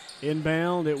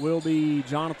 Inbound, it will be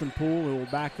Jonathan Poole who will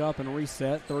back up and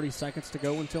reset. 30 seconds to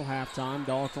go until halftime.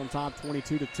 Dogs on top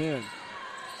 22-10.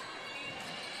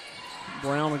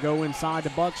 Brown will go inside to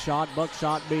Buckshot.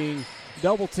 Buckshot being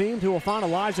double teamed, who will find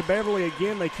Elijah Beverly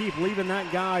again. They keep leaving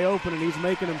that guy open, and he's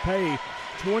making him pay.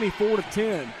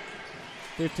 24-10.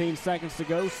 15 seconds to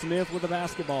go. Smith with the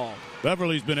basketball.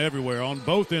 Beverly's been everywhere on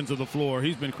both ends of the floor.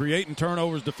 He's been creating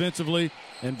turnovers defensively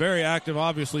and very active,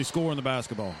 obviously, scoring the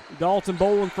basketball. Dalton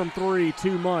Boland from 3,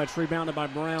 too much. Rebounded by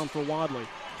Brown for Wadley.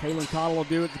 Kalen Cottle will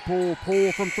do it to Poole.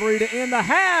 Poole from 3 to end the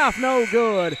half. No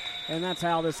good. And that's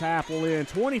how this half will end.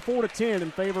 24-10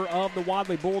 in favor of the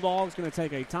Wadley Bulldogs. Going to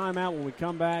take a timeout when we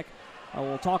come back.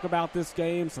 We'll talk about this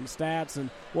game, some stats, and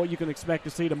what you can expect to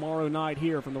see tomorrow night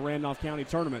here from the Randolph County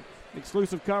Tournament.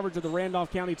 Exclusive coverage of the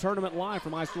Randolph County Tournament live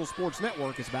from High School Sports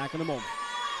Network is back in a moment.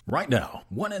 Right now,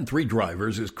 1 in 3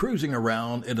 drivers is cruising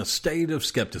around in a state of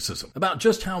skepticism about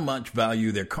just how much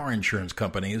value their car insurance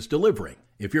company is delivering.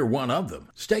 If you're one of them,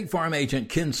 State Farm agent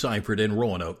Ken Seifert in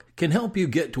Roanoke can help you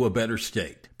get to a better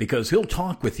state because he'll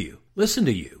talk with you, listen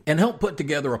to you, and help put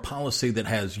together a policy that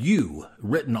has you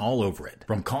written all over it,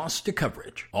 from cost to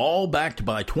coverage, all backed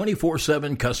by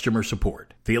 24/7 customer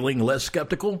support. Feeling less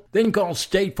skeptical? Then call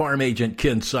State Farm agent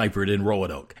Ken Seifert in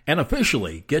Roanoke and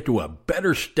officially get to a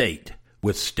better state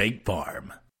with State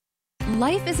Farm.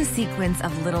 Life is a sequence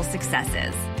of little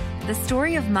successes. The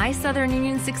story of my Southern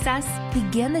Union success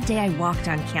began the day I walked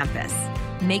on campus,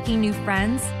 making new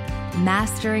friends,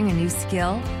 mastering a new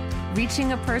skill,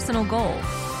 reaching a personal goal.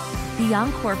 The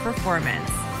encore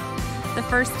performance, the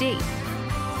first date,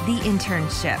 the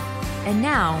internship, and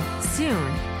now,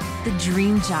 soon, the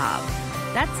dream job.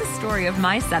 That's the story of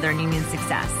my Southern Union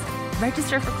success.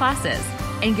 Register for classes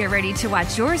and get ready to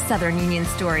watch your Southern Union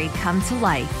story come to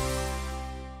life.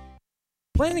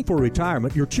 Planning for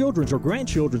retirement, your children's or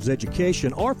grandchildren's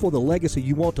education, or for the legacy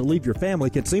you want to leave your family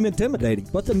can seem intimidating,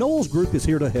 but the Knowles Group is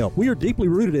here to help. We are deeply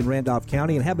rooted in Randolph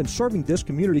County and have been serving this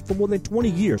community for more than 20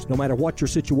 years. No matter what your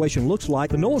situation looks like,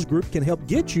 the Knowles Group can help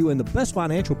get you in the best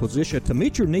financial position to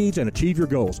meet your needs and achieve your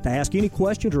goals. To ask any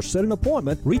questions or set an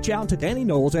appointment, reach out to Danny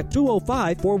Knowles at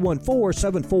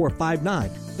 205-414-7459.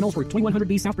 The Knowles Group,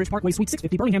 2100B Southbridge Parkway, Suite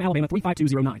 650, Birmingham, Alabama,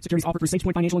 35209. Securities offered through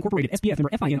SagePoint Financial Incorporated, SPF member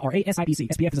FINRA SIPC.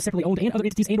 SPF is a separately owned and other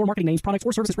entities and/or marketing names, products,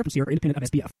 or services referenced here are independent of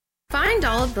SPF. Find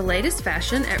all of the latest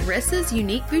fashion at Ressa's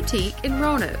Unique Boutique in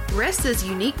Roanoke. Ressa's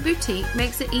Unique Boutique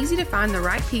makes it easy to find the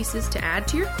right pieces to add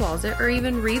to your closet or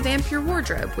even revamp your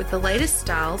wardrobe with the latest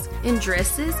styles in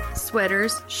dresses,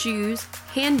 sweaters, shoes,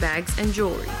 handbags, and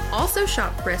jewelry. Also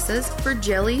shop Ressa's for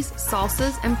jellies,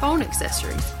 salsas, and phone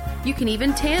accessories. You can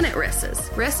even tan at Ressa's.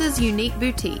 Ressa's Unique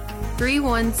Boutique,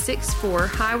 3164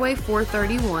 Highway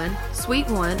 431, Suite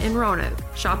 1 in Roanoke.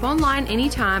 Shop online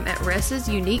anytime at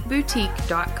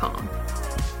ressasuniqueboutique.com.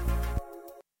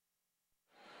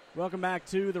 Welcome back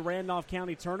to the Randolph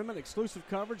County Tournament. Exclusive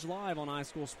coverage live on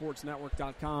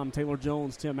iSchoolSportsNetwork.com. Taylor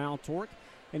Jones, Tim Altork.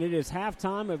 And it is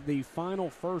halftime of the final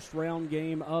first round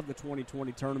game of the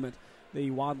 2020 tournament. The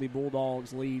Wadley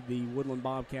Bulldogs lead the Woodland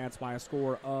Bobcats by a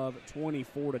score of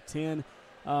 24-10.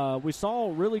 We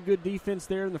saw really good defense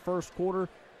there in the first quarter.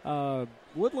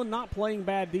 Woodland not playing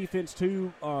bad defense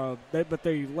too, but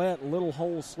they let little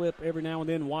holes slip every now and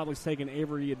then. Wadley's taking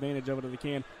every advantage of it if they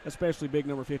can, especially big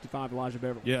number 55, Elijah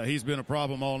Beverly. Yeah, he's been a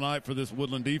problem all night for this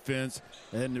Woodland defense,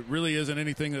 and it really isn't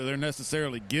anything that they're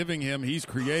necessarily giving him. He's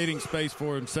creating space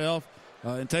for himself.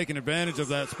 And taking advantage of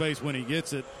that space when he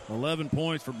gets it. 11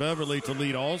 points for Beverly to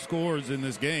lead all scorers in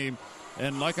this game.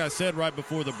 And like I said right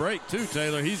before the break, too,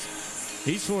 Taylor, he's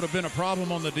sort of been a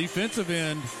problem on the defensive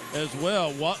end as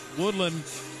well. Woodland,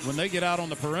 when they get out on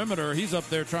the perimeter, he's up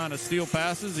there trying to steal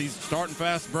passes. He's starting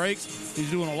fast breaks. He's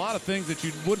doing a lot of things that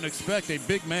you wouldn't expect a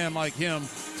big man like him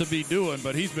to be doing.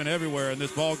 But he's been everywhere in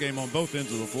this ball game on both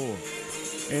ends of the floor.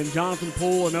 And Jonathan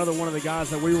Poole, another one of the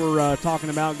guys that we were talking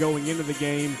about going into the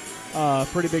game.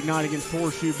 Pretty big night against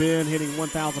Horseshoe Bend, hitting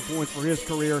 1,000 points for his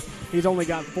career. He's only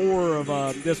got 4 of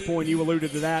this point. You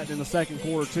alluded to that in the second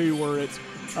quarter, too, where it's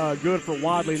good for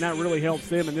Wadley, and that really helps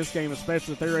them in this game,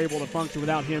 especially if they're able to function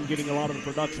without him getting a lot of the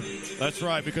production. That's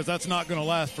right, because that's not going to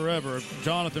last forever.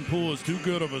 Jonathan Poole is too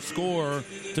good of a scorer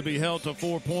to be held to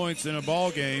 4 points in a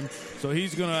ball game, so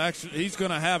he's going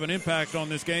to have an impact on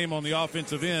this game on the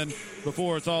offensive end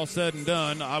before it's all said and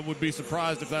done. I would be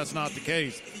surprised if that's not the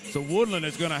case. So Woodland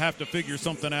is going to have to figure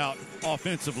something out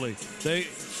offensively. They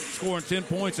scoring 10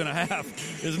 points and a half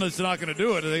is not going to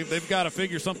do it. They've got to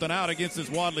figure something out against this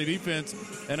Wadley defense.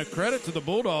 And a credit to the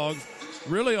Bulldogs,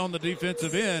 really on the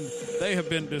defensive end, they have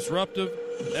been disruptive.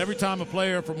 Every time a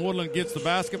player from Woodland gets the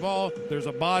basketball, there's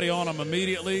a body on them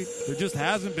immediately. There just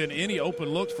hasn't been any open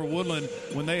looks for Woodland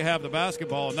when they have the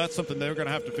basketball, and that's something they're going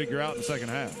to have to figure out in the second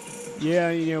half.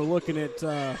 Yeah, looking at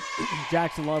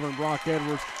Jackson Lover and Brock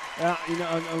Edwards,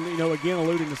 again,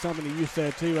 alluding to something that you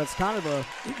said, too, that's kind of a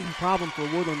problem for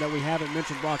Woodland that we haven't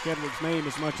mentioned Brock Edwards' name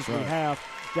as much as we have.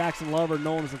 Jackson Lover,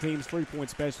 known as the team's three-point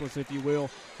specialist, if you will,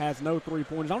 has no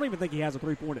three-pointers. I don't even think he has a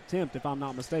three-point attempt, if I'm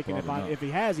not mistaken. If he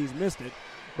has, he's missed it.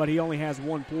 But he only has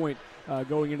 1 point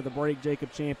going into the break.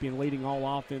 Jacob Champion leading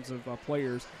all offensive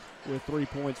players with 3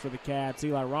 points for the Cats.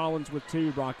 Eli Rollins with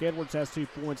 2. Brock Edwards has 2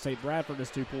 points. Tate Bradford has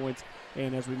 2 points.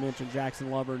 And as we mentioned,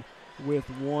 Jackson Lover with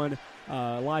 1.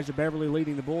 Elijah Beverly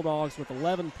leading the Bulldogs with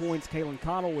 11 points. Kalen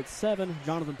Cottle with 7.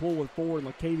 Jonathan Poole with 4. And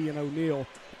LaCavian O'Neal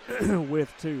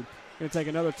with 2. Going to take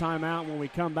another timeout. When we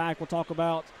come back, we'll talk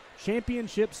about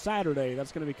Championship Saturday.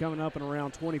 That's going to be coming up in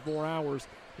around 24 hours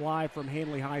live from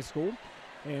Handley High School.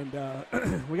 And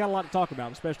we got a lot to talk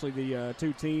about, especially the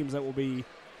 2 teams that will be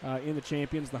in the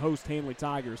champions, the host Handley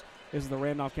Tigers. This is the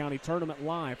Randolph County Tournament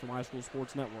live from High School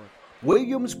Sports Network.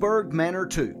 Williamsburg Manor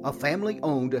 2, a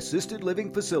family-owned assisted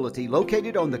living facility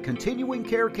located on the continuing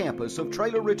care campus of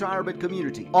Traylor Retirement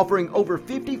Community, offering over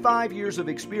 55 years of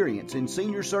experience in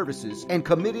senior services and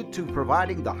committed to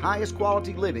providing the highest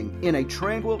quality living in a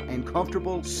tranquil and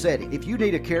comfortable setting. If you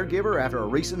need a caregiver after a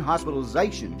recent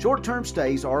hospitalization, short-term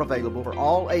stays are available for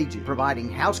all ages,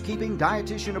 providing housekeeping,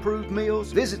 dietitian-approved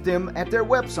meals. Visit them at their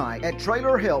website at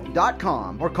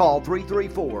trailerhelp.com or call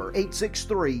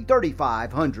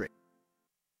 334-863-3500.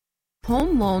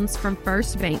 Home loans from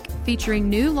First Bank, featuring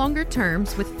new longer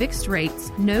terms with fixed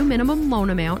rates, no minimum loan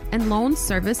amount, and loans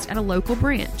serviced at a local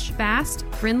branch. Fast,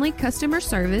 friendly customer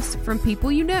service from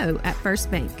people you know at First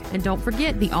Bank. And don't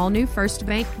forget the all-new First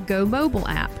Bank Go Mobile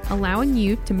app, allowing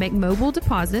you to make mobile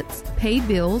deposits, pay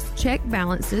bills, check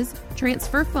balances,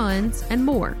 transfer funds, and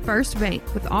more. First Bank,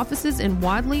 with offices in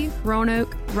Wadley,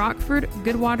 Roanoke, Rockford,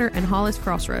 Goodwater, and Hollis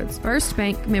Crossroads. First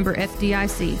Bank, member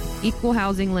FDIC, equal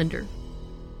housing lender.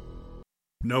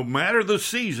 No matter the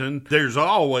season, there's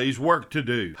always work to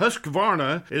do.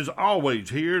 Husqvarna is always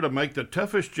here to make the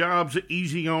toughest jobs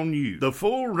easy on you. The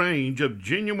full range of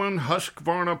genuine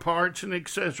Husqvarna parts and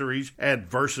accessories add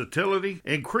versatility,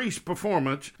 increase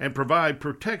performance, and provide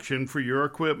protection for your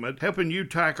equipment, helping you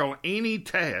tackle any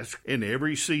task in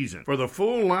every season. For the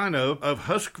full lineup of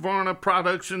Husqvarna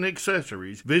products and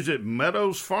accessories, visit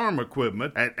Meadows Farm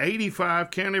Equipment at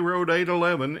 85 County Road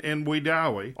 811 in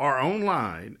Wedowee or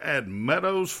online at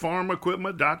meadowsfarmequipment.com.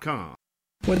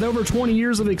 With over 20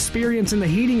 years of experience in the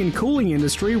heating and cooling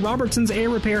industry, Robertson's Air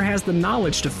Repair has the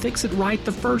knowledge to fix it right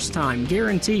the first time,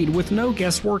 guaranteed with no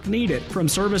guesswork needed. From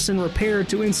service and repair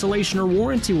to installation or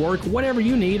warranty work, whatever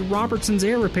you need, Robertson's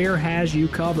Air Repair has you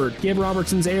covered. Give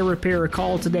Robertson's Air Repair a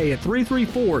call today at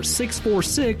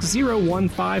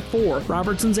 334-646-0154.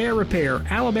 Robertson's Air Repair,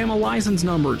 Alabama license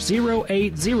number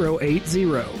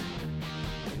 08080.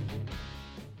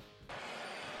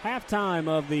 Halftime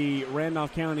of the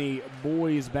Randolph County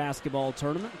boys basketball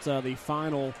tournament, the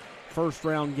final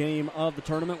first-round game of the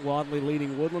tournament. Wadley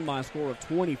leading Woodland by a score of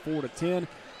 24-10.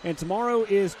 And tomorrow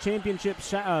is championship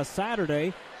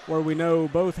Saturday, where we know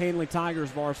both Handley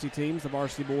Tigers varsity teams, the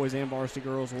varsity boys and varsity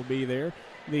girls, will be there.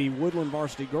 The Woodland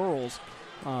varsity girls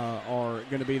are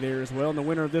going to be there as well. And the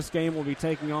winner of this game will be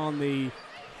taking on the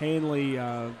Handley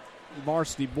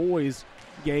varsity boys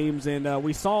games. And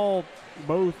we saw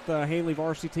both Handley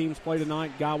varsity teams play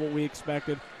tonight, got what we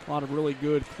expected. A lot of really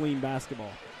good, clean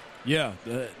basketball. Yeah,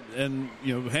 and,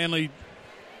 Handley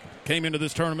came into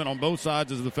this tournament on both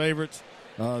sides as the favorites.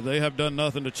 They have done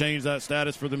nothing to change that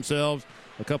status for themselves.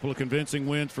 A couple of convincing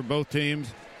wins for both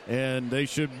teams, and they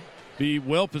should be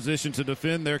well positioned to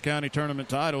defend their county tournament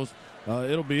titles.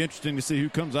 It'll be interesting to see who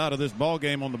comes out of this ball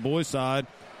game on the boys' side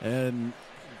and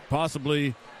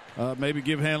possibly maybe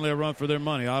give Handley a run for their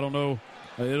money. I don't know.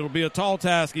 It'll be a tall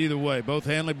task either way. Both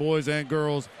Handley boys and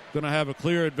girls going to have a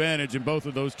clear advantage in both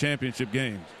of those championship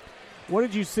games. What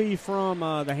did you see from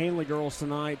the Handley girls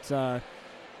tonight? The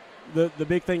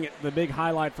big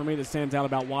highlight for me that stands out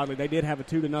about Wadley, they did have a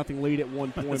 2-0 lead at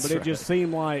one point, but it just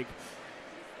seemed like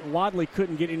Wadley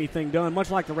couldn't get anything done,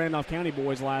 much like the Randolph County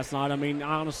boys last night. I mean,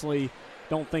 I honestly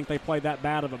don't think they played that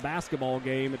bad of a basketball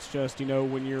game. It's just,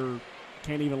 when you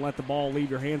can't even let the ball leave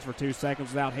your hands for 2 seconds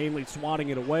without Handley swatting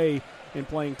it away and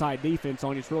playing tight defense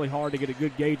on you, it's really hard to get a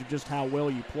good gauge of just how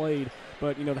well you played.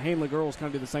 But, the Handley girls kind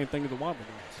of did the same thing to the Wadley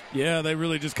girls. Yeah, they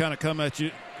really just kind of come at you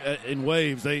in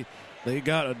waves. They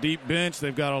got a deep bench.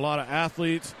 They've got a lot of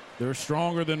athletes. They're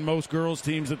stronger than most girls'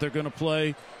 teams that they're going to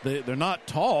play. They're not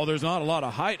tall. There's not a lot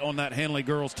of height on that Handley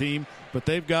girls team, but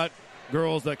they've got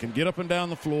girls that can get up and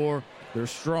down the floor. They're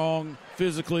strong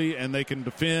physically, and they can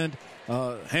defend,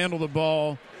 handle the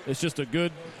ball. It's just a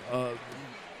good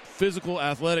physical,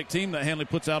 athletic team that Handley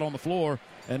puts out on the floor,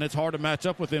 and it's hard to match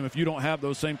up with them if you don't have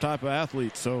those same type of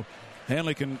athletes. So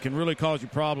Handley can really cause you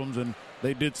problems, and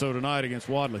they did so tonight against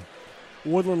Wadley.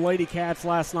 Woodland Lady Cats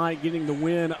last night getting the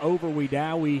win over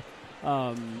Wedowee.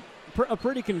 A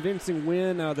pretty convincing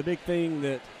win. The big thing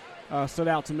that stood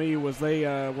out to me was they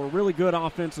were really good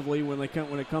offensively when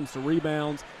it comes to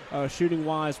rebounds.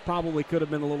 Shooting-wise, probably could have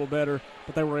been a little better,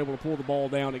 but they were able to pull the ball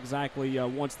down exactly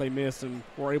once they missed and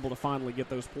were able to finally get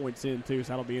those points in, too. So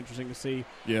that'll be interesting to see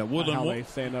Woodland how they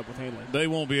stand up with Handley. They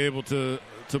won't be able to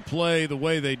play the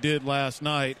way they did last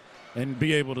night and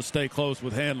be able to stay close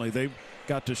with Handley. They've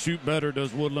got to shoot better,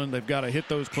 does Woodland. They've got to hit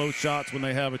those close shots when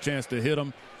they have a chance to hit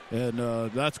them. And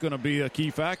that's going to be a key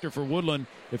factor for Woodland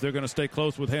if they're going to stay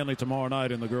close with Handley tomorrow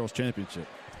night in the girls' championship.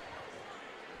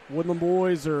 Woodland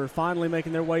boys are finally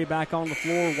making their way back on the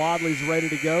floor. Wadley's ready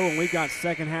to go, and we've got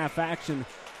second-half action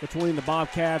between the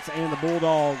Bobcats and the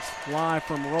Bulldogs live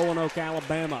from Roanoke,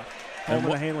 Alabama, home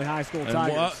of the Handley High School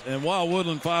Tigers. And while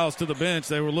Woodland files to the bench,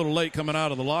 they were a little late coming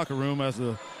out of the locker room as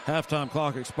the halftime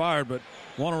clock expired, but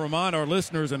want to remind our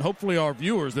listeners and hopefully our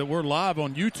viewers that we're live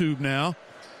on YouTube now.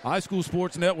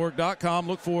 iSchoolSportsNetwork.com.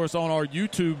 Look for us on our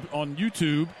YouTube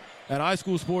at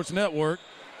iSchool Sports Network,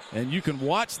 and you can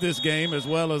watch this game as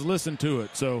well as listen to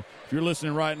it. So if you're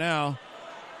listening right now,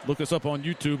 look us up on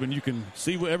YouTube, and you can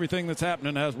see everything that's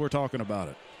happening as we're talking about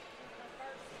it.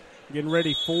 Getting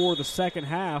ready for the second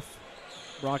half.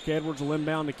 Brock Edwards will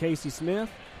inbound to Casey Smith.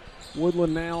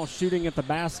 Woodland now shooting at the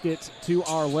basket to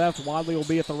our left. Wadley will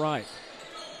be at the right.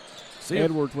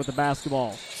 Edwards with the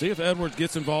basketball. See if Edwards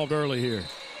gets involved early here.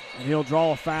 And he'll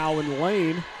draw a foul in the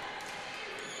lane.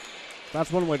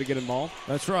 That's one way to get involved.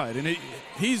 That's right. And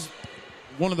he's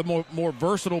one of the more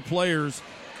versatile players,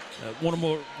 one of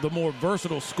the more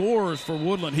versatile scorers for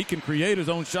Woodland. He can create his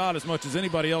own shot as much as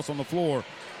anybody else on the floor,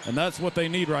 and that's what they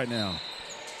need right now.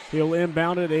 He'll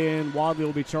inbound it, and Wadley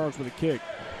will be charged with a kick.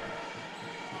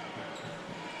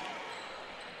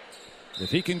 If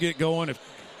he can get going, if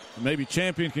maybe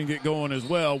Champion can get going as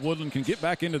well, Woodland can get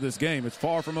back into this game. It's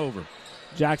far from over.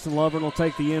 Jackson Lovern will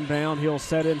take the inbound. He'll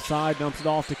set inside, dumps it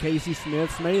off to Casey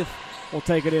Smith. Smith will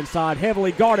take it inside,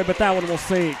 heavily guarded, but that one will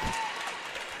sink.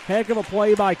 Heck of a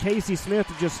play by Casey Smith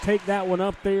to just take that one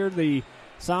up there. The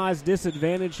size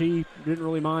disadvantage, he didn't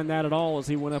really mind that at all as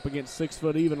he went up against 6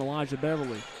 foot even Elijah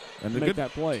Beverly and make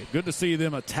that play. Good to see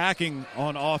them attacking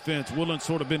on offense. Woodland's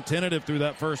sort of been tentative through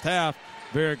that first half.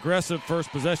 Very aggressive first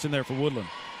possession there for Woodland.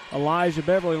 Elijah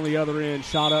Beverly on the other end,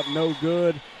 shot up, no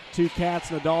good. 2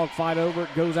 cats and a dog fight over it,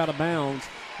 goes out of bounds,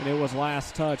 and it was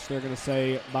last touch, they're going to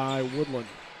say, by Woodland.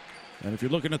 And if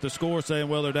you're looking at the score saying,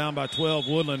 well, they're down by 12,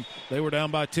 Woodland, they were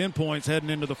down by 10 points heading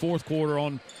into the fourth quarter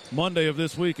on Monday of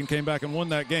this week and came back and won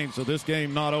that game. So this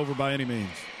game not over by any means.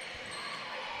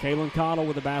 Kalen Cottle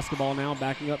with the basketball now,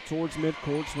 backing up towards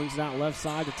midcourt, swings it out left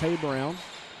side to Tay Brown.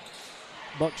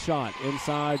 Buckshot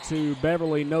inside to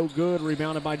Beverly, no good,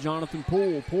 rebounded by Jonathan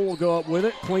Poole. Poole will go up with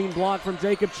it, clean block from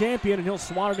Jacob Champion, and he'll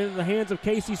swat it into the hands of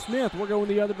Casey Smith. We're going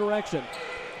the other direction.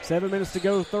 7 minutes to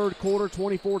go, third quarter,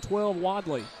 24-12,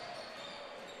 Wadley.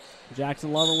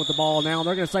 Jackson Lovern with the ball now.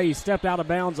 They're going to say he stepped out of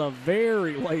bounds. A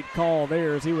very late call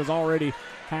there as he was already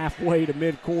halfway to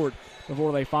midcourt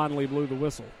before they finally blew the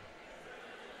whistle.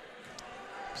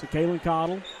 So Kalen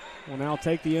Cottle will now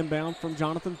take the inbound from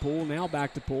Jonathan Poole. Now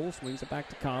back to Poole. Swings it back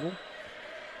to Cottle.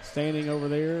 Standing over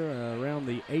there around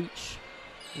the H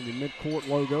in the midcourt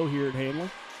logo here at Handley.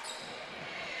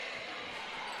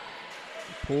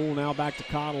 Poole now back to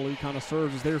Cottle, who kind of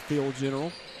serves as their field general.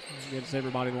 Gets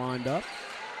everybody lined up.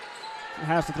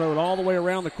 Has to throw it all the way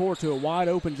around the court to a wide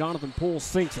open Jonathan Poole.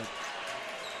 Sinks it.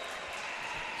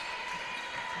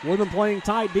 Woodland playing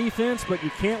tight defense, but you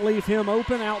can't leave him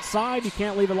open outside. You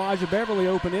can't leave Elijah Beverly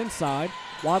open inside.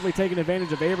 Wadley taking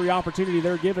advantage of every opportunity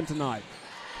they're given tonight.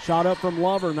 Shot up from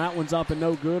Lovern. That one's up and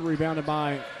no good. Rebounded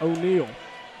by O'Neal.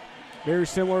 Very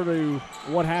similar to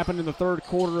what happened in the third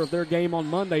quarter of their game on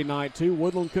Monday night, too.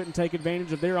 Woodland couldn't take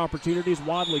advantage of their opportunities.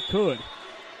 Wadley could.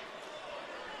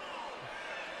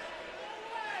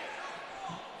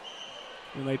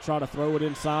 And they try to throw it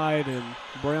inside, and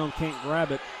Brown can't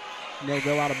grab it. And they'll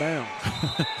go out of bounds.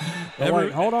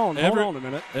 Wait, hold on a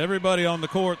minute. Everybody on the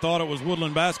court thought it was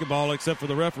Woodland basketball except for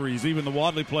the referees. Even the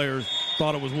Wadley players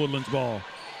thought it was Woodland's ball.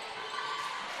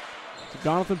 So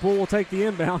Jonathan Poole will take the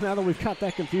inbound now that we've got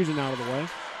that confusion out of the way.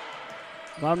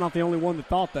 But I'm not the only one that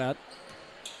thought that.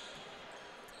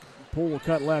 Poole will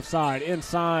cut left side.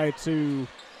 Inside to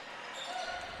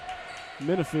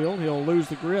Minifield. He'll lose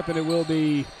the grip, and it will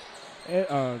be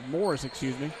Morris,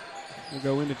 will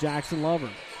go into Jackson Lovern.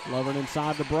 Lovern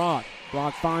inside to Brock.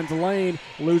 Brock finds a lane,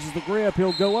 loses the grip.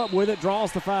 He'll go up with it,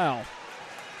 draws the foul.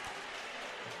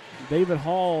 David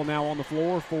Hall now on the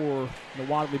floor for the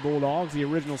Wadley Bulldogs, the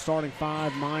original starting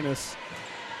 5 minus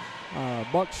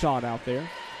Buckshot out there.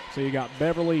 So you got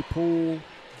Beverly, Poole,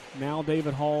 now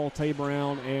David Hall, Tay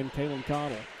Brown, and Kalen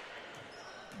Cottle.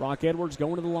 Brock Edwards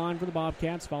going to the line for the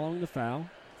Bobcats following the foul.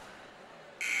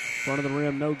 Front of the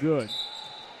rim, no good.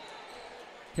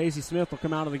 Casey Smith will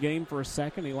come out of the game for a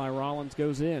second. Eli Rollins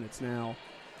goes in. It's now,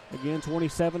 again,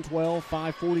 27-12,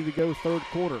 5:40 to go, third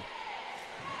quarter.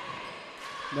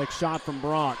 Next shot from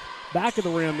Brock. Back of the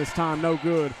rim this time, no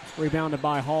good. Rebounded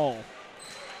by Hall.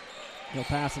 He'll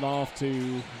pass it off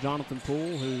to Jonathan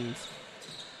Poole, who's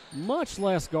much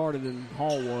less guarded than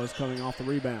Hall was coming off the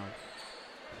rebound.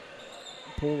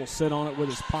 Poole will sit on it with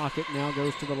his pocket. Now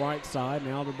goes to the right side.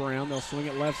 Now to Brown. They'll swing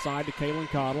it left side to Kalen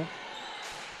Cottle.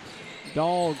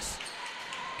 Dogs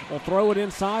will throw it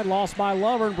inside. Lost by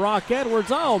Lovern. Brock Edwards.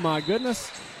 Oh, my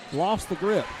goodness. Lost the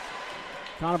grip.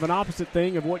 Kind of an opposite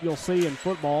thing of what you'll see in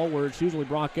football, where it's usually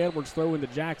Brock Edwards throwing to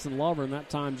Jackson Lovern. That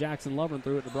time Jackson Lovern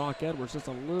threw it to Brock Edwards. Just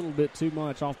a little bit too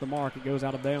much off the mark. It goes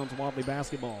out of bounds. Wadley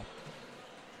basketball.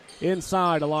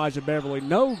 Inside, Elijah Beverly.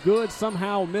 No good.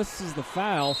 Somehow misses the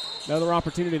foul. Another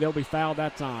opportunity. They'll be fouled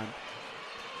that time.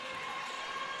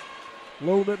 A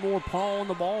little bit more paw on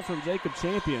the ball from Jacob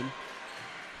Champion.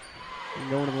 And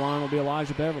going to the line will be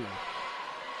Elijah Beverly.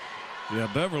 Yeah,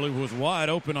 Beverly was wide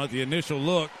open at the initial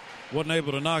look. Wasn't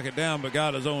able to knock it down, but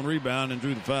got his own rebound and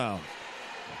drew the foul.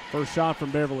 First shot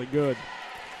from Beverly, good.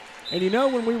 And you know,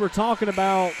 when we were talking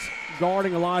about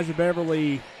guarding Elijah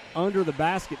Beverly under the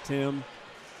basket, Tim,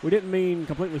 we didn't mean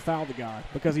completely foul the guy,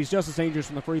 because he's just as dangerous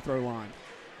from the free throw line.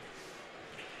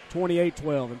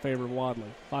 28-12 in favor of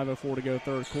Wadley. 5:04 to go,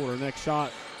 third quarter. Next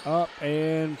shot up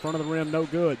and front of the rim, no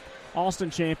good. Austin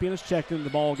Champion has checked into the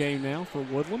ball game now for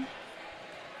Woodland.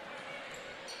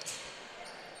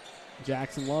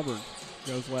 Jackson Lovern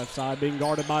goes left side, being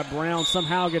guarded by Brown.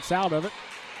 Somehow gets out of it.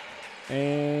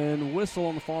 And whistle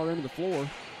on the far end of the floor.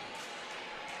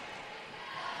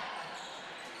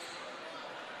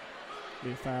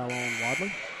 Be a foul on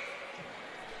Wadley.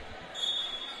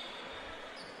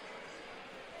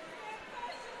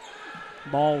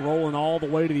 Ball rolling all the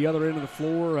way to the other end of the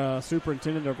floor.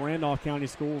 Superintendent of Randolph County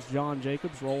Schools, John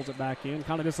Jacobs, rolls it back in.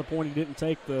 Kind of disappointed he didn't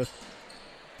take the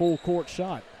full court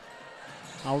shot.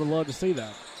 I would have loved to see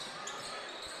that.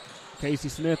 Casey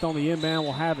Smith on the inbound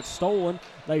will have it stolen.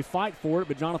 They fight for it,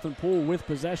 but Jonathan Poole with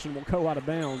possession will go out of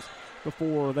bounds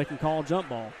before they can call jump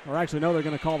ball. Or actually, no, they're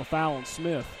going to call the foul on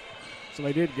Smith. So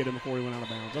they did get him before he went out of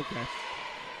bounds. Okay.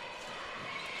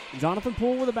 Jonathan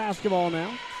Poole with the basketball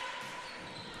now.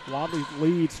 Wadley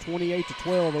leads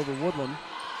 28-12 over Woodland.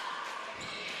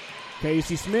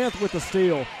 Casey Smith with the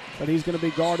steal, but he's going to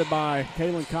be guarded by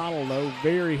Kalen Cottle, though,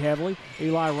 very heavily.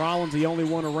 Eli Rollins, the only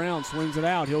one around, swings it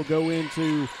out. He'll go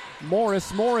into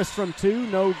Morris. Morris from two,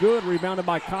 no good. Rebounded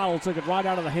by Cottle, took it right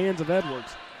out of the hands of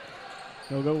Edwards.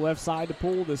 He'll go left side to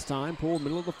Poole this time. Poole,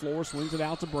 middle of the floor, swings it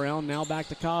out to Brown. Now back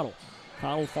to Cottle.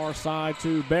 Cottle far side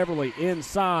to Beverly.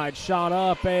 Inside, shot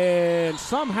up, and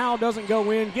somehow doesn't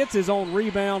go in. Gets his own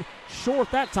rebound.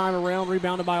 Short that time around,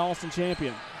 rebounded by Austin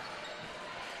Champion.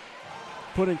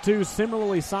 Putting two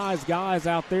similarly sized guys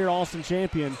out there, Austin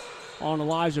Champion on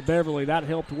Elijah Beverly. That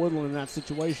helped Woodland in that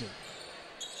situation.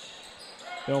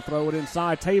 They'll throw it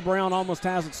inside. Tay Brown almost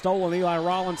has it stolen. Eli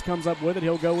Rollins comes up with it.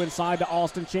 He'll go inside to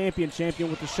Austin Champion.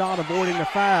 Champion with the shot, avoiding the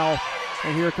foul.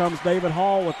 And here comes David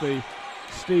Hall with the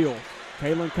steal.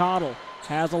 Kalen Cottle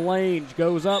has a lane,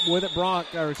 goes up with it.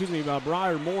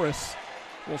 Briar Morris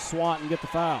will swat and get the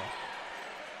foul.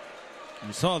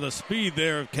 You saw the speed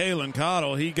there of Kalen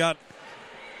Cottle. He got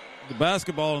the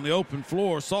basketball on the open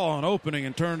floor, saw an opening,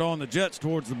 and turned on the jets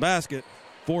towards the basket.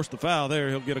 Forced the foul there.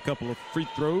 He'll get a couple of free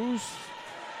throws.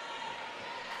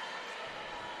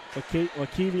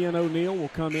 LaKevian O'Neal will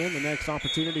come in. The next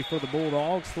opportunity for the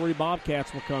Bulldogs. 3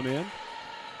 Bobcats will come in.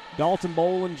 Dalton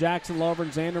Boland, Jackson Lover,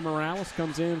 and Xander Morales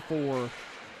comes in for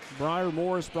Briar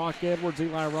Morris, Brock Edwards,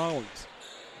 Eli Rollins.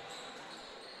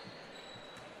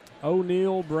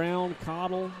 O'Neal, Brown,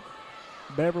 Cottle,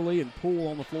 Beverly, and Poole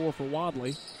on the floor for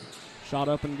Wadley. Shot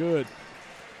up and good.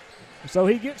 So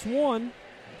he gets one.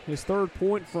 His third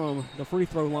point from the free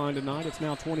throw line tonight. It's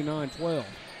now 29-12.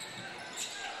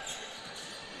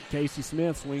 Casey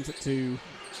Smith swings it to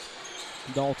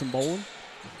Dalton Boland.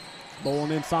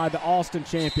 Boland inside to Austin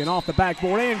Champion. Off the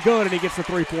backboard and good, and he gets the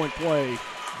three-point play.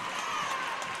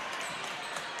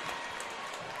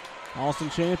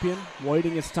 Austin Champion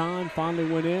waiting his time, finally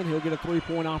went in. He'll get a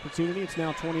three-point opportunity. It's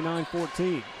now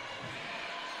 29-14.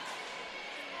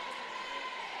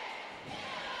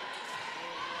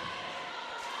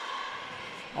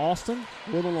 Austin,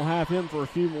 Woodland will have him for a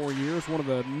few more years. One of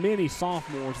the many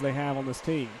sophomores they have on this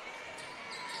team.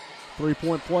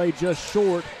 Three-point play just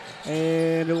short,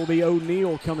 and it will be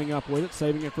O'Neal coming up with it,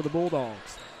 saving it for the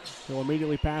Bulldogs. He'll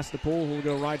immediately pass the Poole. He'll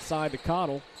go right side to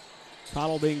Cottle.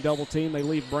 Cottle being double-teamed. They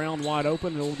leave Brown wide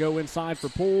open. He'll go inside for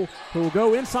Poole, who will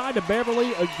go inside to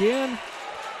Beverly again.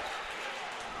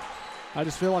 I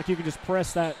just feel like you could just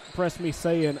press me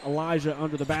saying Elijah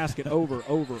under the basket over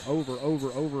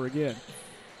again.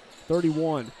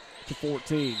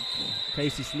 31-14.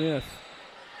 Casey Smith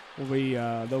will be,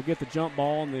 they'll get the jump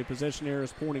ball, and the possession area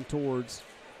is pointing towards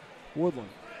Woodland.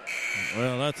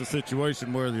 Well, that's a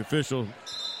situation where the official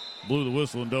blew the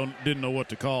whistle and didn't know what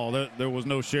to call. There was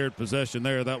no shared possession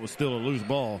there. That was still a loose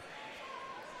ball.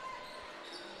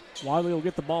 Wadley will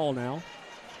get the ball now.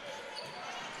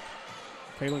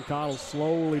 Kalen Cottle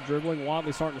slowly dribbling.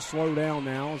 Wadley starting to slow down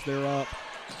now as they're up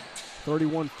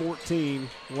 31-14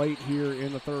 late here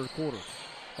in the third quarter.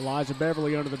 Elijah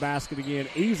Beverly under the basket again.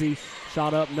 Easy.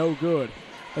 Shot up, no good.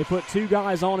 They put two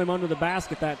guys on him under the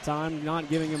basket that time, not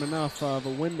giving him enough of a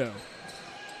window.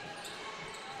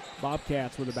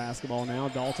 Bobcats with the basketball now.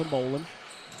 Dalton Boland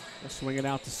will swing it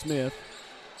out to Smith.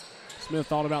 Smith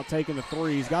thought about taking the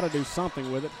three. He's got to do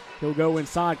something with it. He'll go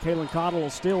inside. Kalen Cottle will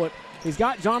steal it. He's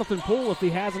got Jonathan Poole. If he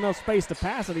has enough space to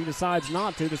pass it, he decides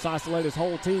not to. Decides to let his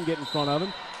whole team get in front of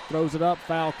him. Throws it up.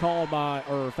 Foul called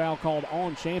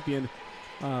on Champion,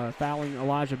 fouling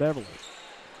Elijah Beverly.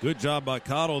 Good job by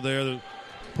Cottle there. The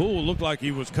Poole looked like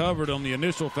he was covered on the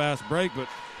initial fast break, but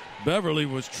Beverly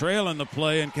was trailing the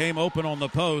play and came open on the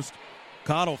post.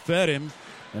 Cottle fed him,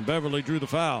 and Beverly drew the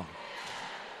foul.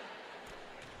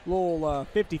 Little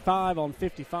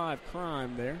 55-on-55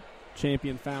 crime there.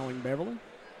 Champion fouling Beverly.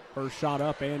 First shot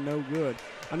up and no good.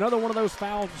 Another one of those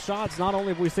foul shots. Not only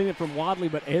have we seen it from Wadley,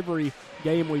 but every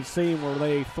game we've seen where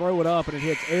they throw it up and it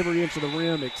hits every inch of the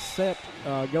rim except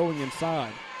going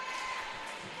inside.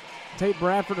 Tate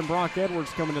Bradford and Brock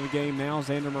Edwards coming to the game now.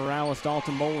 Xander Morales,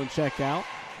 Dalton Boland check out.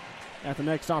 At the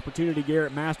next opportunity,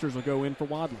 Garrett Masters will go in for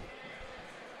Wadley.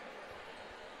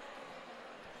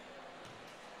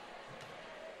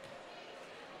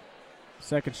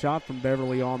 Second shot from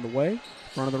Beverly on the way.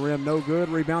 Front of the rim, no good.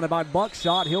 Rebounded by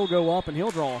Buckshot. He'll go up and he'll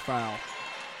draw a foul.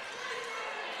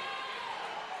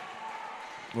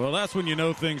 Well, that's when you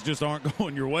know things just aren't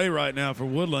going your way right now for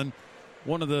Woodland.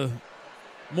 One of the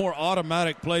more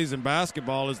automatic plays in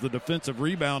basketball is the defensive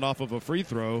rebound off of a free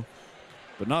throw.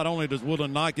 But not only does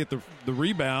Woodland not get the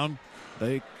rebound,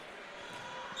 they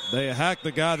hack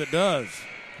the guy that does.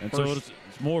 And so it's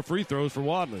more free throws for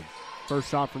Wadley. First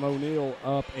shot from O'Neal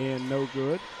up and no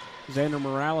good. Xander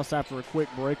Morales, after a quick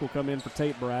break, will come in for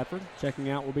Tate Bradford. Checking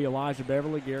out will be Elijah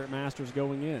Beverly. Garrett Masters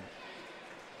going in.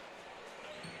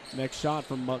 Next shot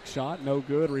from Buckshot, no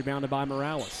good. Rebounded by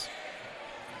Morales.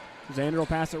 Xander will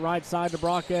pass it right side to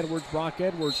Brock Edwards. Brock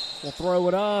Edwards will throw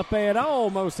it up and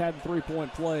almost had the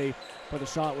three-point play, but the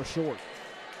shot was short.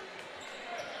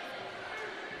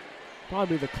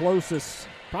 Probably the closest,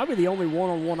 probably the only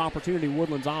one-on-one opportunity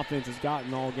Woodland's offense has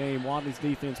gotten all game. Wadley's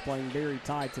defense playing very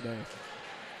tight today.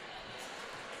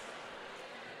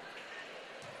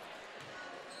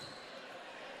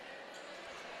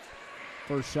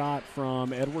 First shot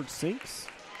from Edwards sinks.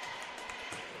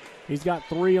 He's got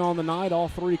 3 on the night, all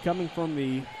 3 coming from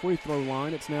the free throw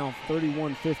line. It's now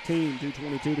 31-15,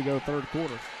 2:22 to go third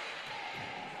quarter.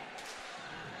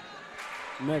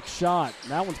 Next shot,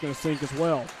 that one's going to sink as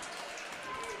well.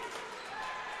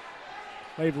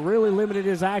 They've really limited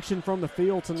his action from the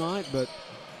field tonight, but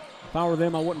if I were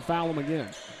them, I wouldn't foul him again.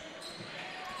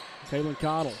 Kalen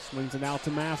Cottle swings it out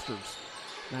to Masters.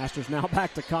 Masters now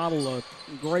back to Cottle. A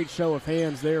great show of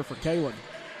hands there for Kalen.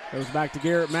 Goes back to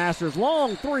Garrett Masters.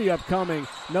 Long 3 upcoming.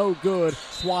 No good.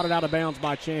 Swatted out of bounds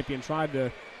by Champion. Tried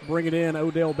to bring it in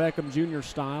Odell Beckham Jr.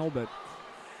 style, but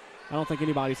I don't think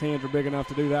anybody's hands are big enough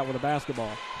to do that with a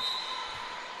basketball.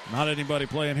 Not anybody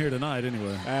playing here tonight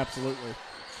anyway. Absolutely.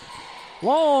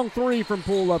 Long 3 from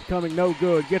Poole upcoming. No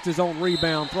good. Gets his own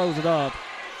rebound. Throws it up.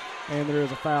 And there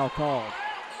is a foul called.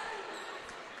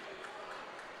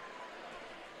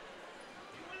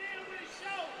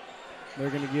 They're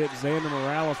going to get Xander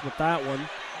Morales with that one.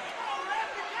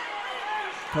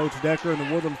 Coach Decker and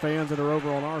the Woodland fans that are over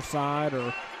on our side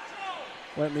are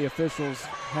letting the officials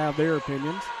have their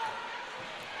opinions.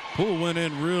 Poole went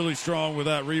in really strong with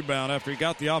that rebound after he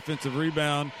got the offensive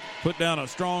rebound, put down a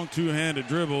strong two-handed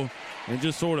dribble, and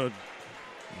just sort of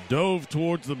dove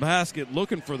towards the basket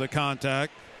looking for the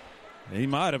contact. He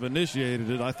might have initiated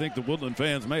it. I think the Woodland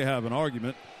fans may have an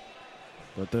argument,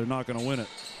 but they're not going to win it.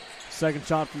 Second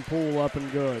shot from Poole up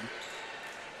and good.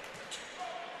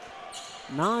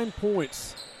 9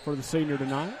 points for the senior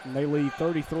tonight, and they lead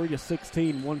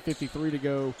 33-16, 1:53 to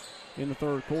go in the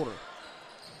third quarter.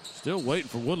 Still waiting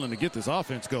for Woodland to get this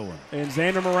offense going. And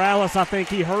Xander Morales, I think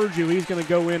he heard you. He's going to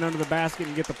go in under the basket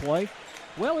and get the play.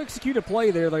 Well-executed play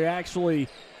there. They actually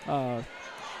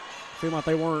seemed like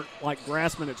they weren't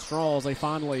grasping at straws. They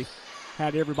finally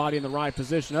had everybody in the right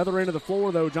position. Other end of the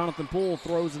floor, though, Jonathan Poole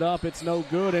throws it up. It's no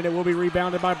good, and it will be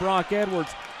rebounded by Brock Edwards.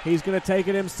 He's going to take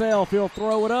it himself. He'll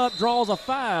throw it up, draws a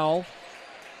foul.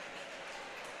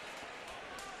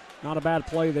 Not a bad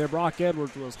play there. Brock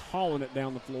Edwards was hauling it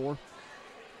down the floor.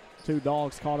 2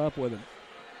 dogs caught up with him.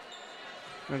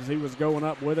 As he was going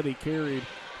up with it, he carried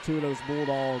 2 of those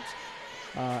Bulldogs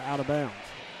out of bounds.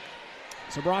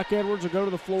 So Brock Edwards will go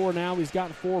to the floor now. He's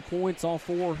got 4 points, all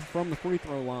 4 from the free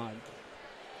throw line.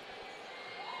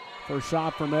 First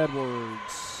shot from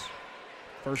Edwards.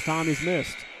 First time he's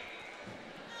missed.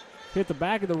 Hit the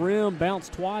back of the rim,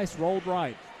 bounced twice, rolled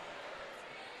right.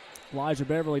 Elijah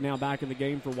Beverly now back in the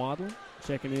game for Wadley.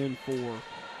 Checking in for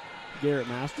Garrett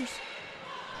Masters.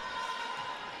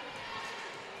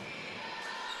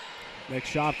 Next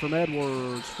shot from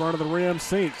Edwards. Front of the rim,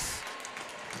 sinks.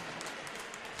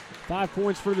 5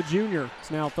 points for the junior.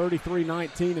 It's now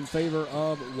 33-19 in favor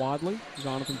of Wadley.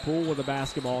 Jonathan Poole with the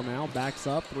basketball now. Backs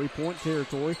up, 3-point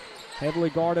territory. Heavily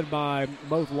guarded by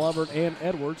both Lovert and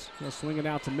Edwards. They'll swing it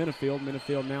out to Minifield.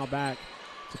 Minifield now back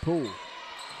to Poole.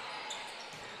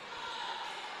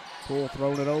 Poole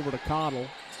throwing it over to Cottle.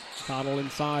 Cottle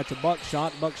inside to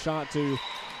Buckshot. Buckshot to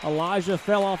Elijah.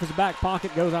 Fell off his back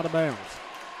pocket, goes out of bounds.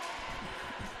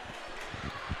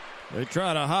 They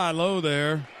tried a high-low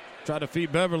there. Tried to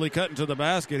feed Beverly cutting to the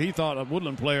basket. He thought a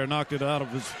Woodland player knocked it out of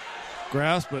his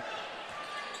grasp, but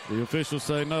the officials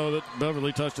say no, that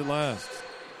Beverly touched it last.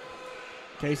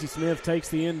 Casey Smith takes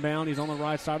the inbound. He's on the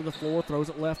right side of the floor, throws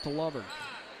it left to Lovern.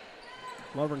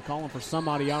 Lovern calling for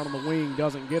somebody out on the wing,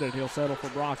 doesn't get it. He'll settle for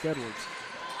Brock Edwards.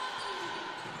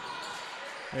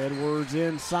 Edwards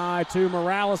inside to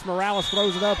Morales. Morales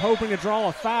throws it up, hoping to draw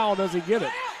a foul. Does he get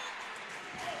it?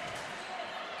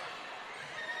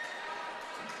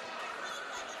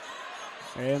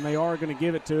 And they are going to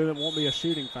give it to him. It won't be a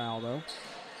shooting foul, though.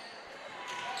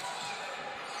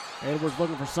 Edwards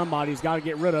looking for somebody. He's got to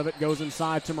get rid of it. Goes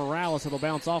inside to Morales. It'll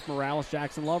bounce off Morales.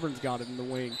 Jackson Lovern's got it in the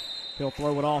wing. He'll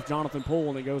throw it off Jonathan Poole,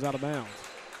 and it goes out of bounds.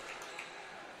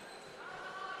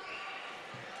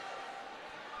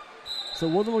 So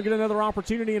Woodland will get another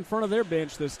opportunity in front of their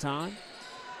bench this time.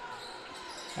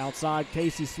 Outside,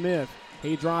 Casey Smith.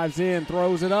 He drives in,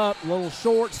 throws it up, a little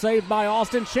short, saved by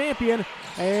Austin Champion.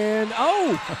 And,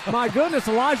 oh, my goodness,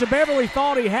 Elijah Beverly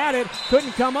thought he had it,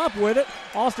 couldn't come up with it.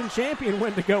 Austin Champion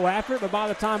went to go after it, but by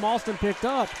the time Austin picked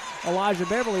up, Elijah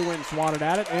Beverly went and swatted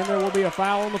at it, and there will be a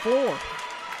foul on the floor.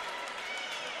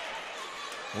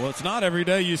 Well, it's not every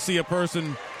day you see a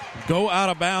person go out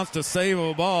of bounds to save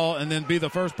a ball and then be the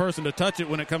first person to touch it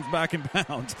when it comes back in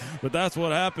bounds. But that's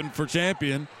what happened for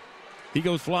Champion. He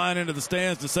goes flying into the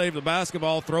stands to save the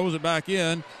basketball, throws it back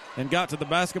in, and got to the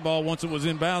basketball once it was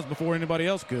in bounds before anybody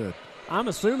else could. I'm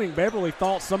assuming Beverly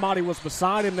thought somebody was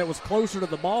beside him that was closer to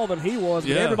the ball than he was,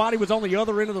 but Yeah. everybody was on the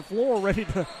other end of the floor ready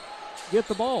to get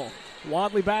the ball.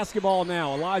 Wadley basketball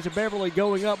now. Elijah Beverly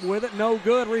going up with it. No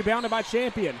good. Rebounded by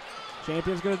Champion.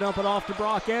 Champion's going to dump it off to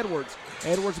Brock Edwards.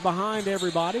 Edwards behind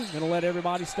everybody. Going to let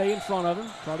everybody stay in front of him.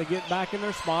 Try to get back in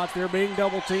their spots. They're being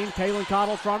double-teamed. Kalen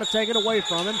Cottle trying to take it away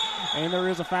from him. And there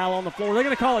is a foul on the floor. They're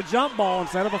going to call a jump ball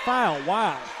instead of a foul.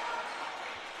 Wow.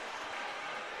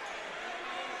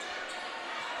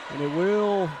 And it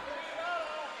will.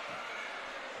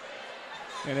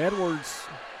 And Edwards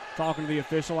talking to the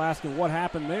official, asking what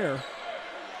happened there.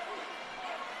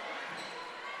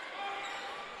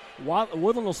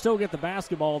 Woodland will still get the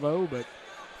basketball, though, but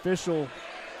official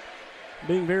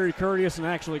being very courteous and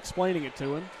actually explaining it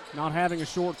to him. Not having a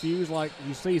short fuse like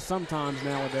you see sometimes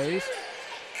nowadays.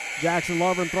 Jackson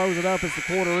Lovren throws it up as the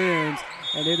quarter ends,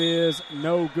 and it is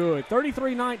no good.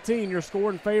 33-19, your score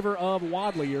in favor of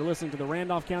Wadley. You're listening to the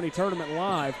Randolph County Tournament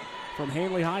live from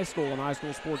Hanley High School and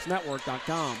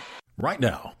highschoolsportsnetwork.com. Right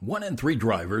now, 1 in 3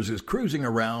 drivers is cruising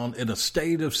around in a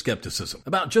state of skepticism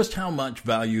about just how much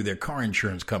value their car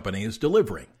insurance company is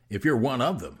delivering. If you're one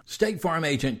of them, State Farm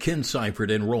agent Ken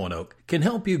Seifert in Roanoke can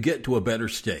help you get to a better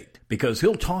state because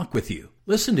he'll talk with you,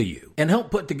 listen to you, and help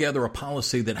put together a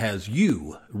policy that has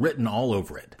you written all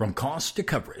over it, from cost to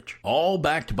coverage, all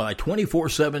backed by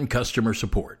 24/7 customer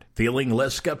support. Feeling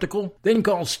less skeptical? Then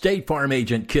call State Farm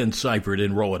agent Ken Seifert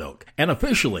in Roanoke and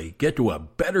officially get to a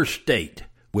better state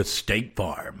with State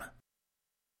Farm.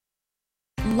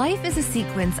 Life is a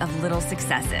sequence of little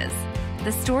successes.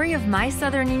 The story of my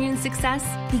Southern Union success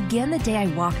began the day I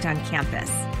walked on campus.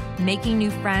 Making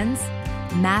new friends,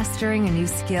 mastering a new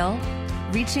skill,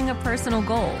 reaching a personal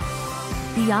goal.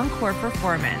 The encore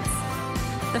performance,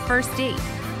 the first date,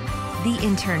 the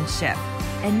internship,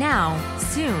 and now,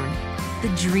 soon, the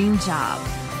dream job.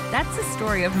 That's the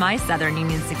story of my Southern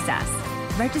Union success.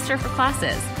 Register for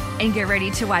classes and get ready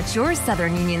to watch your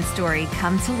Southern Union story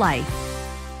come to life.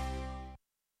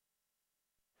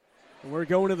 We're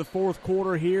going to the fourth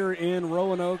quarter here in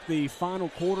Roanoke, the final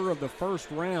quarter of the first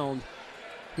round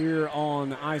here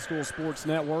on iSchool Sports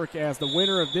Network, as the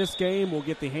winner of this game will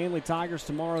get the Hanley Tigers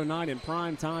tomorrow night in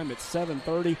prime time at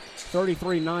 7:30.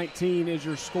 33-19 is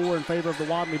your score in favor of the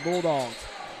Wadley Bulldogs.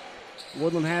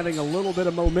 Woodland having a little bit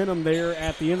of momentum there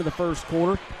at the end of the first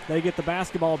quarter. They get the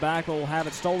basketball back, but will have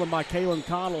it stolen by Kalen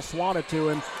Cottle, swatted to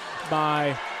him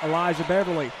by Elijah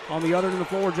Beverly. On the other end of the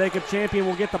floor, Jacob Champion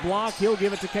will get the block. He'll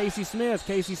give it to Casey Smith.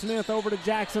 Casey Smith over to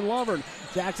Jackson Lovern.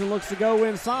 Jackson looks to go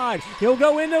inside. He'll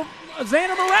go into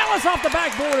Xander Morales off the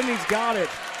backboard, and he's got it.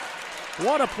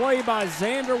 What a play by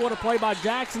Xander. What a play by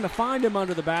Jackson to find him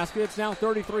under the basket. It's now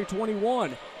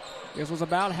 33-21. This was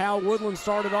about how Woodland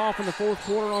started off in the fourth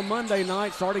quarter on Monday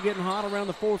night. Started getting hot around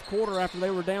the fourth quarter after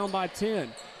they were down by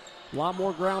 10. A lot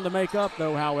more ground to make up,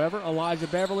 though, however. Elijah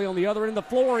Beverly on the other end of the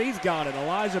floor. He's got it.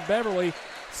 Elijah Beverly,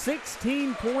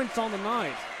 16 points on the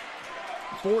night.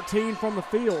 14 from the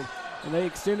field. And they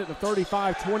extend it to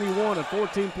 35-21, a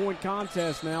 14-point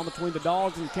contest now between the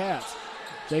Dogs and Cats.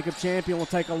 Jacob Champion will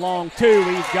take a long two.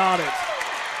 He's got it.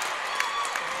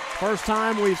 First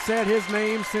time we've said his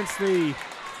name since the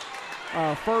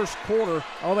first quarter.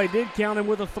 Oh, they did count him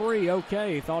with a three.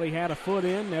 Okay, thought he had a foot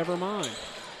in. Never mind.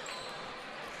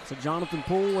 So Jonathan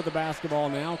Poole with the basketball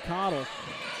now. Cottle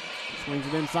swings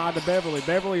it inside to Beverly.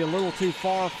 Beverly a little too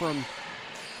far from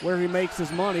where he makes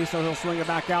his money, so he'll swing it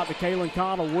back out to Kalen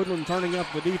Cottle. Woodland turning up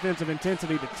the defensive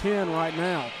intensity to 10 right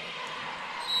now.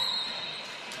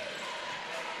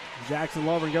 Jackson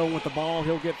Lovren going with the ball.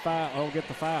 He'll get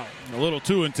the foul. A little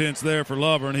too intense there for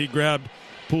Lovren. He grabbed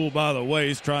Poole by the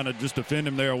waist, trying to just defend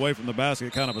him there away from the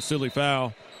basket. Kind of a silly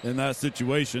foul in that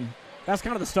situation. That's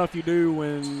kind of the stuff you do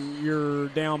when you're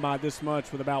down by this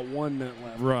much with about 1 minute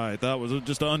left. Right. That was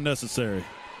just unnecessary.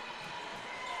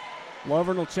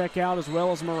 Lovern will check out as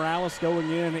well as Morales.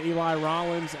 Going in, Eli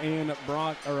Rollins and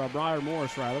Briar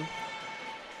Morris, rather.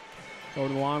 Going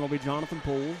to the line will be Jonathan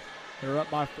Poole. They're up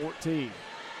by 14.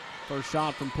 First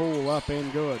shot from Poole, up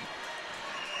and good.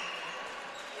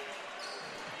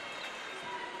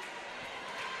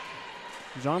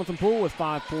 Jonathan Poole with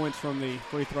 5 points from the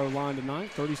free throw line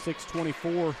tonight.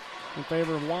 36-24 in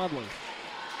favor of Wadley.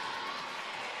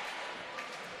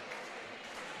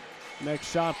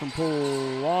 Next shot from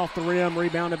Poole, off the rim,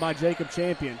 rebounded by Jacob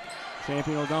Champion.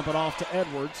 Champion will dump it off to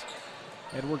Edwards.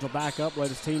 Edwards will back up, let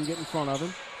his team get in front of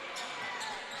him.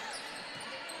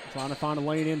 Trying to find a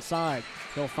lane inside.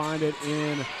 He'll find it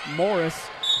in Morris,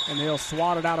 and he'll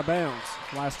swat it out of bounds.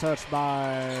 Last touch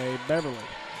by Beverly.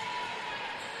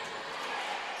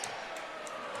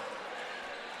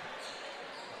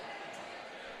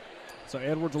 So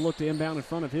Edwards will look to inbound in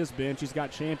front of his bench. He's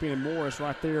got Champion and Morris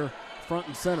right there, front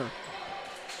and center.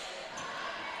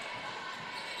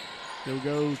 He'll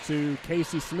go to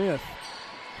Casey Smith.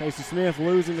 Casey Smith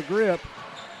losing the grip,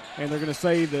 and they're going to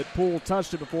say that Poole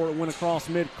touched it before it went across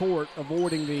midcourt,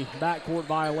 avoiding the backcourt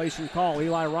violation call.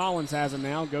 Eli Rollins has it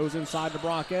now, goes inside to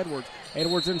Brock Edwards.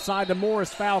 Edwards inside to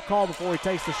Morris, foul call before he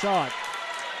takes the shot.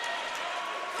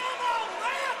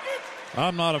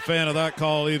 I'm not a fan of that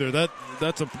call either.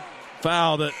 That's a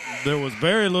foul that there was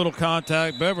very little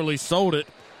contact. Beverly sold it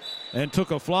and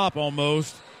took a flop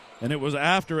almost, and it was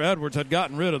after Edwards had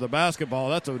gotten rid of the basketball.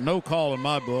 That's a no call in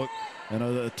my book, and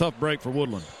a tough break for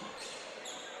Woodland.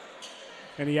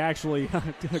 And he actually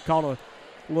caught a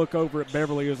look over at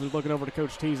Beverly as he was looking over to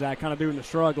Coach Tezak, kind of doing the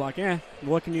shrug like,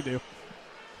 what can you do?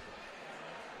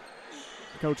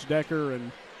 Coach Decker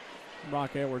and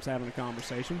Brock Edwards having a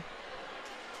conversation.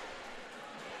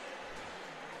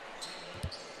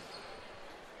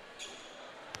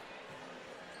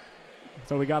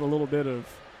 So we got a little bit of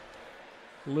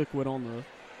liquid on the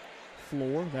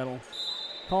floor. That'll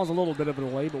cause a little bit of a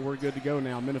delay, but we're good to go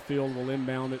now. Minifield will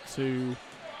inbound it to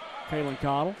Kalen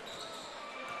Cottle.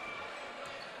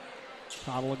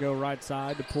 Cottle will go right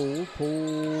side to Poole.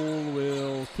 Poole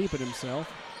will keep it himself.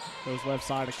 Goes left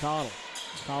side to Cottle.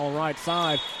 Cottle right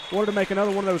side. Wanted to make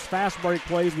another one of those fast break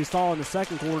plays we saw in the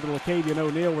second quarter to LaCavian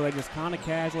O'Neal, where they just kind of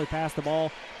casually pass the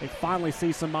ball. They finally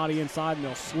see somebody inside, and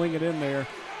they'll sling it in there,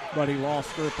 but he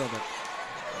lost grip of it.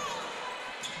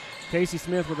 Casey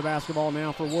Smith with the basketball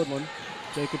now for Woodland.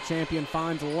 Jacob Champion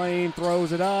finds a lane,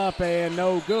 throws it up, and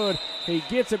no good. He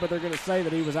gets it, but they're going to say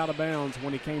that he was out of bounds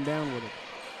when he came down with it.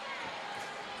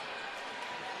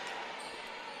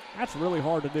 That's really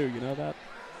hard to do, you know that?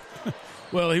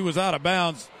 Well, he was out of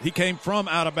bounds. He came from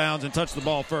out of bounds and touched the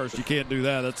ball first. You can't do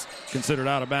that. That's considered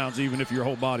out of bounds even if your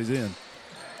whole body's in.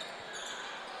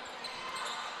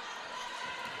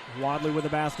 Wadley with the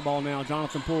basketball now.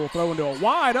 Jonathan Poole throwing to a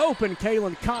wide open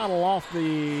Kalen Cottle off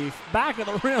the back of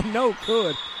the rim. No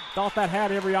good. Thought that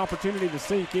had every opportunity to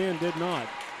sink in. Did not.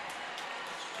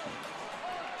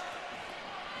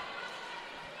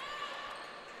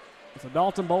 So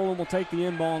Dalton Boland will take the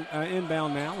inbound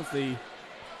now as the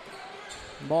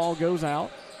ball goes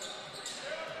out.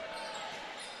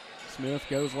 Smith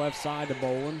goes left side to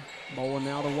Boland. Boland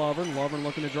now to Lovern. Lovern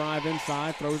looking to drive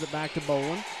inside. Throws it back to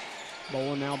Boland.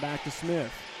 Boland now back to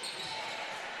Smith.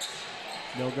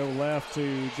 They'll go left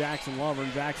to Jackson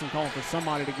Lovern. Jackson calling for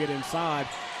somebody to get inside.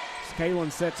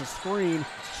 Kalen sets a screen.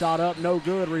 Shot up, no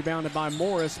good. Rebounded by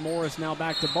Morris. Morris now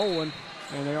back to Boland,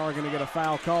 and they are going to get a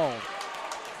foul called.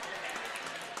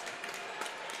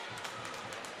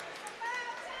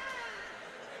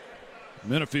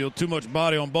 Minifield, too much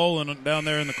body on Boland down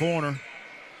there in the corner,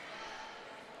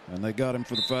 and they got him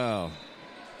for the foul.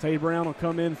 Tay Brown will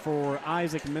come in for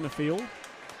Isaac Minifield.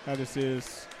 That is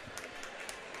his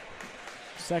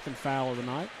second foul of the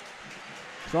night.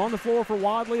 So on the floor for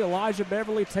Wadley, Elijah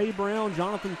Beverly, Tay Brown,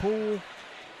 Jonathan Poole,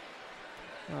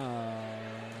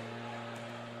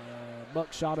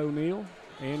 Buckshot O'Neal,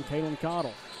 and Kalen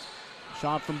Cottle.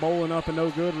 Shot from Boland up and no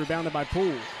good, rebounded by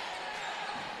Poole.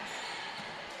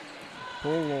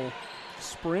 Poole will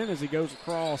sprint as he goes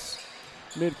across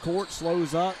midcourt,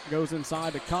 slows up, goes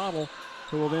inside to Cottle,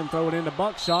 who will then throw it into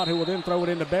Buckshot, who will then throw it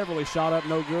into Beverly. Shot up,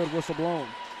 no good, whistle blown.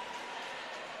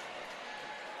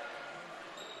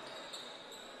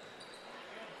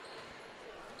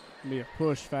 Be a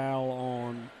push foul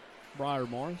on Briar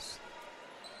Morris.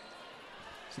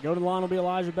 So go to the line will be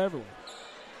Elijah Beverly.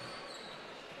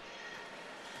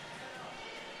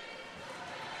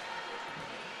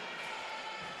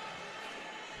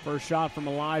 First shot from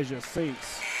Elijah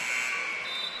sinks.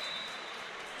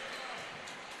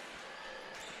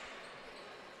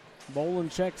 Boland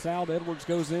checks out. Edwards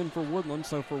goes in for Woodland.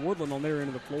 So for Woodland on their end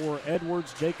of the floor,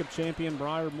 Edwards, Jacob Champion,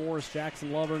 Briar Morris,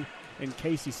 Jackson Lovern, and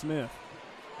Casey Smith.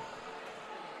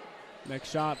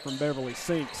 Next shot from Beverly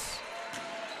sinks.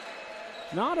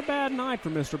 Not a bad night for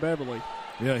Mr. Beverly.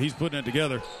 Yeah, he's putting it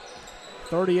together.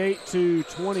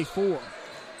 38-24.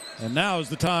 And now is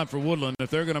the time for Woodland. If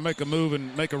they're going to make a move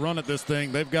and make a run at this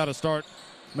thing, they've got to start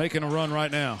making a run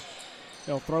right now.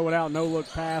 They'll throw it out, no-look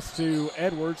pass to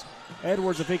Edwards.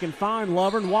 Edwards, if he can find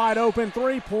Lovern, wide open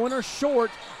three-pointer, short,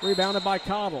 rebounded by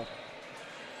Cottle.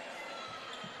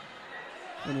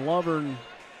 And Lovern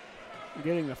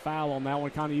getting the foul on that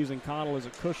one, kind of using Cottle as a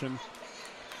cushion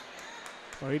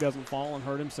so he doesn't fall and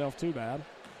hurt himself too bad.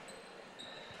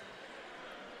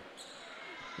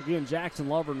 Again, Jackson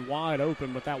Lovern wide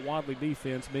open, but that Wadley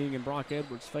defense being in Brock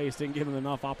Edwards' face didn't give him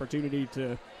enough opportunity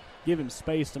to give him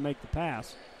space to make the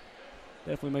pass.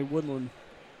 Definitely made Woodland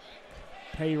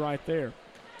pay right there.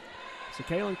 So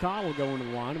Kalen Cottle going to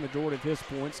the line. A majority of his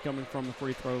points coming from the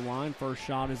free throw line. First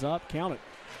shot is up. Count it.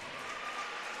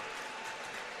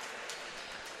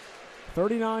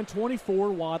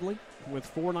 39-24 Wadley with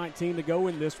 4:19 to go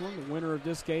in this one. The winner of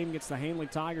this game gets the Handley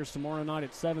Tigers tomorrow night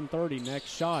at 7:30. Next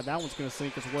shot. That one's going to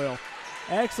sink as well.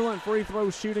 Excellent free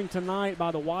throw shooting tonight by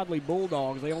the Wadley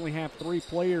Bulldogs. They only have 3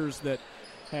 players that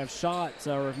have shots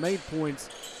or have made points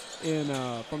in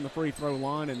from the free throw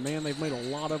line, and man, they've made a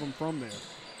lot of them from there.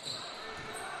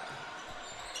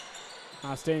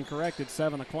 I stand corrected,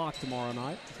 7 o'clock tomorrow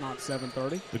night. It's not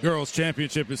 7:30. The girls'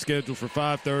 championship is scheduled for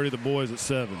 5:30. The boys at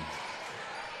 7.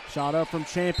 Shot up from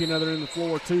Champion, other than the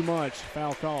floor, too much.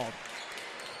 Foul called.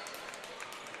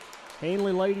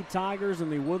 Handley Lady Tigers and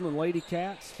the Woodland Lady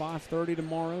Cats, 5:30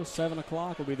 tomorrow, 7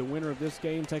 o'clock will be the winner of this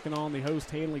game, taking on the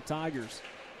host Handley Tigers.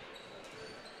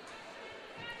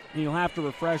 And you'll have to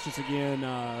refresh us again,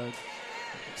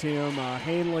 Tim.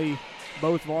 Handley,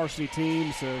 both varsity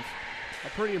teams have a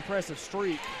pretty impressive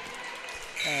streak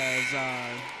as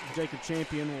Jacob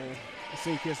Champion will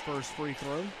sink his first free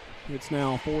throw. It's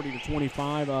now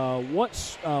 40-25.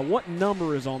 What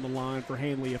number is on the line for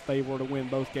Handley if they were to win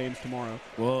both games tomorrow?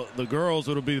 Well, the girls,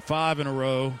 it'll be 5 in a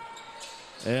row.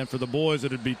 And for the boys,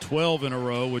 it'd be 12 in a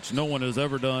row, which no one has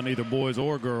ever done, either boys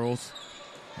or girls.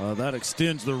 That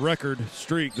extends the record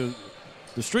streak. The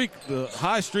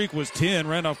high streak was 10.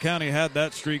 Randolph County had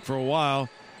that streak for a while.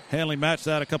 Handley matched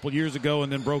that a couple years ago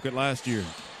and then broke it last year.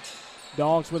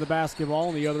 Dogs with a basketball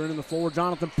on the other end of the floor.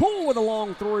 Jonathan Poole with a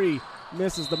long three.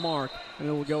 Misses the mark, and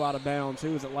it will go out of bounds.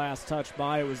 Who was it last touched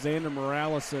by? It was Xander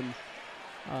Morales and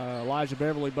Elijah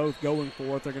Beverly both going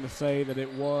for it. They're going to say that it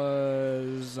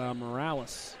was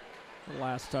Morales who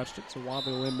last touched it, so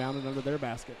Wadley will inbound it under their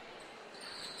basket.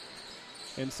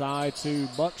 Inside to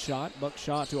Buckshot.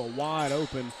 Buckshot to a wide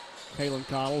open Kalen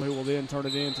Cottle, who will then turn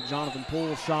it in to Jonathan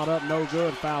Poole. Shot up, no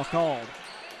good. Foul called.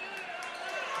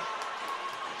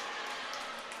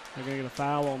 They're going to get a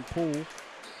foul on Poole.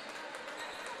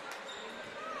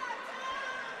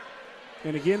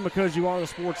 And again, because you are the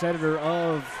sports editor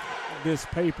of this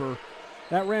paper,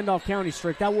 that Randolph County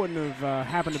streak, that wouldn't have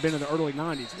happened to have been in the early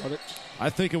 90s, would it? I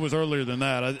think it was earlier than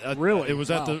that. Really? It was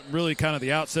at the really kind of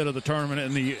the outset of the tournament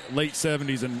in the late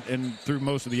 70s and through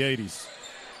most of the 80s.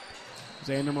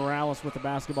 Xander Morales with the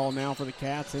basketball now for the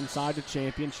Cats. Inside to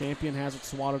Champion. Champion has it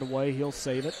swatted away. He'll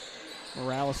save it.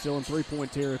 Morales still in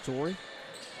three-point territory.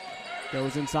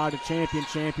 Goes inside to Champion.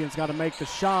 Champion's got to make the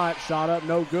shot. Shot up,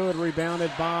 no good. Rebounded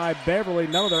by Beverly.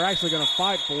 No, they're actually going to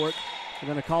fight for it. They're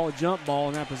going to call a jump ball,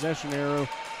 and that possession arrow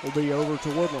will be over to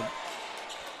Woodland.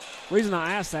 The reason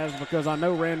I asked that is because I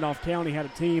know Randolph County had a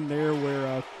team there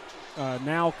where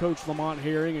now Coach Lamont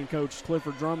Herring and Coach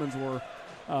Clifford Drummonds were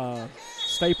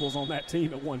staples on that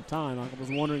team at one time. I was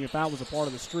wondering if that was a part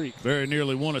of the streak. Very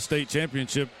nearly won a state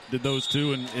championship, did those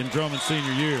two in Drummond's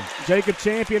senior year. Jacob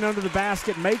Champion under the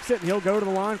basket makes it, and he'll go to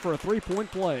the line for a three-point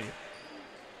play.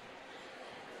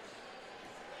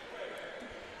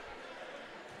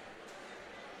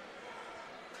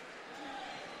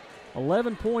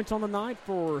 $11 points on the night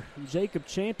for Jacob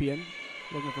Champion.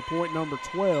 Looking for point number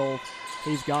 12.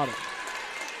 He's got it.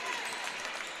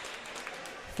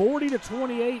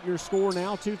 40-28 your score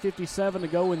now. 2:57 to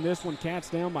go in this one. Cats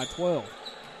down by 12.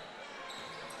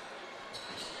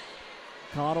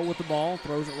 Cottle with the ball.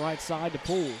 Throws it right side to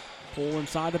Poole. Poole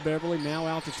inside to Beverly. Now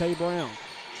out to Tay Brown.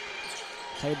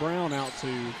 Tay Brown out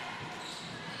to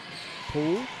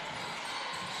Poole.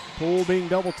 Poole being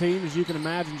double teamed, as you can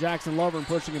imagine. Jackson Lovern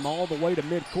pushing him all the way to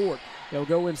midcourt. They'll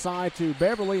go inside to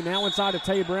Beverly. Now inside to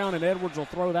Tay Brown, and Edwards will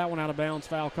throw that one out of bounds.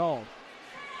 Foul called.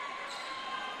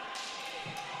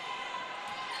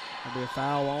 There'll be a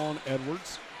foul on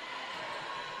Edwards.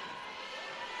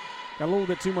 Got a little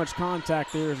bit too much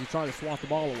contact there as he tried to swat the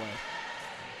ball away.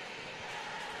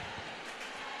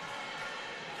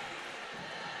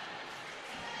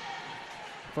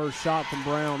 First shot from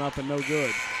Brown up and no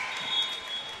good.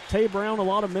 Tay Brown, a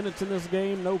lot of minutes in this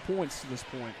game, no points to this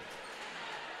point.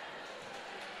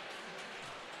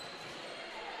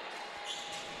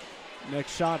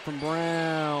 Next shot from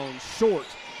Brown, short.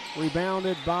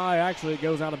 Rebounded by, actually it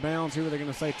goes out of bounds. Who are they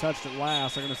going to say touched it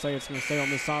last? They're going to say it's going to stay on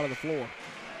this side of the floor.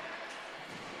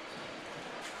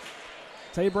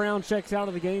 Tay Brown checks out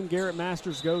of the game. Garrett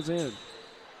Masters goes in.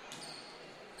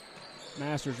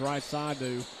 Masters right side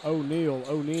to O'Neal.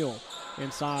 O'Neal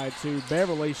inside to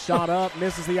Beverly. Shot up,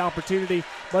 misses the opportunity,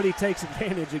 but he takes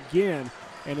advantage again,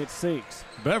 and it sinks.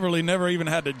 Beverly never even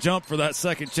had to jump for that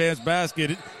second chance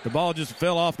basket. The ball just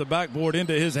fell off the backboard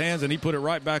into his hands, and he put it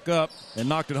right back up and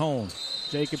knocked it home.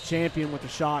 Jacob Champion with the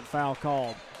shot, foul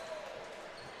called.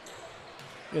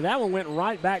 Yeah, that one went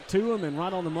right back to him and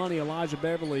right on the money. Elijah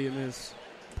Beverly in his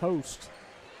post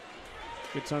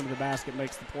gets under the basket,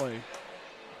 makes the play.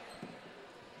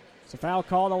 So foul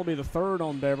call, that will be the third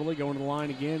on Beverly. Going to the line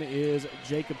again is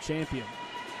Jacob Champion.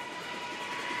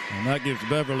 And that gives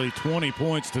Beverly 20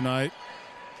 points tonight.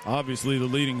 Obviously the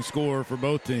leading scorer for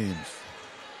both teams.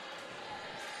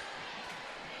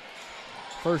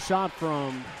 First shot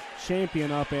from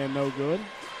Champion up and no good.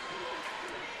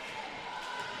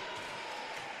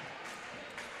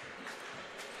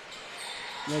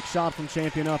 Next shot from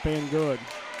Champion up and good.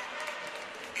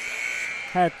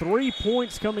 Had 3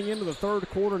 points coming into the third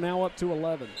quarter, now up to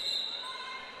 11.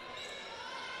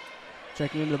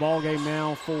 Checking into the ballgame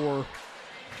now for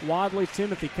Wadley,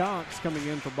 Timothy Cox coming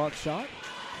in for Buckshot.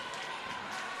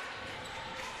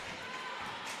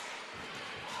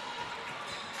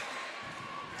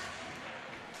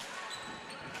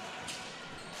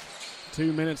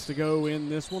 Two minutes to go in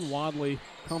this one. Wadley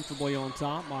comfortably on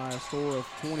top by a score of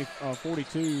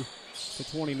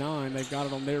 42-29. They've got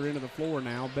it on their end of the floor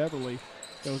now. Beverly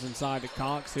goes inside to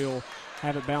Cox. He'll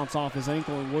have it bounce off his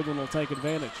ankle, and Woodland will take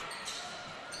advantage.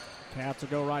 Cats will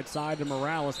go right side to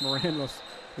Morales. Morales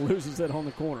loses it on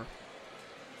the corner.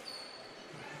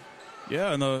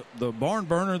 Yeah, and the barn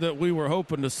burner that we were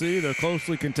hoping to see, the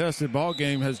closely contested ball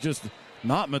game, has just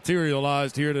not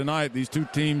materialized here tonight. These two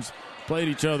teams played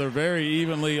each other very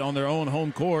evenly on their own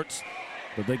home courts,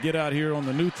 but they get out here on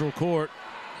the neutral court,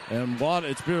 and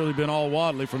it's really been all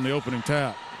Wadley from the opening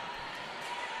tap.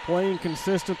 Playing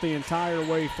consistent the entire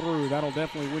way through. That'll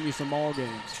definitely win you some ball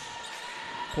games.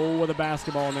 Poole with the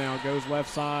basketball now. Goes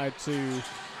left side to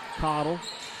Cottle.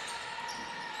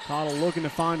 Cottle looking to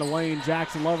find a lane.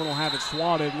 Jackson Lovren will have it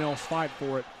swatted, and they'll fight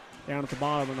for it down at the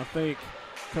bottom. And I think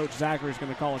Coach Zachary's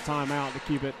going to call a timeout to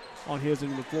keep it on his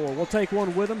end of the floor. We'll take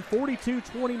one with him.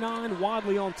 42-29,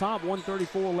 Wadley on top.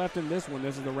 1:34 left in this one.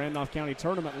 This is the Randolph County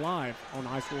Tournament live on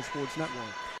High School Sports Network.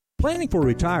 Planning for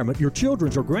retirement, your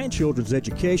children's or grandchildren's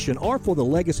education, or for the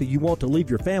legacy you want to leave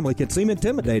your family can seem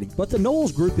intimidating, but the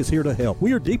Knowles Group is here to help.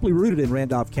 We are deeply rooted in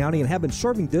Randolph County and have been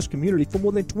serving this community for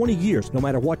more than 20 years. No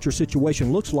matter what your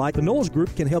situation looks like, the Knowles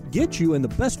Group can help get you in the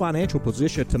best financial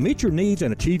position to meet your needs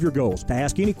and achieve your goals. To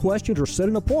ask any questions or set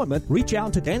an appointment, reach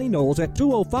out to Danny Knowles at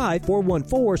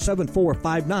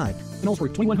 205-414-7459. Knowles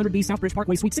Group, 2100B Southbridge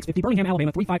Parkway, Suite 650, Birmingham,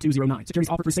 Alabama, 35209. Securities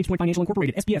offered through SafePoint Financial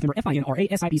Incorporated, SPF member FINRA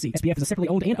SIPC. SPF is a separately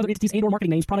owned and other entities and or marketing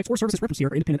names, products, or services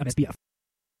representative independent of SPF.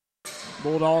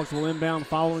 Bulldogs will inbound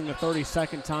following the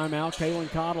 30-second timeout. Kalen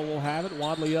Cottle will have it.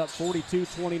 Wadley up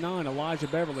 42-29. Elijah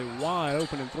Beverly wide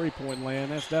open in three-point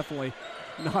land. That's definitely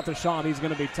not the shot he's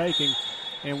going to be taking.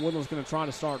 And Woodland's going to try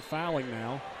to start fouling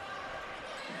now,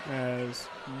 as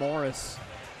Morris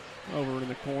over in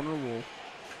the corner will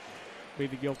be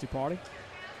the guilty party.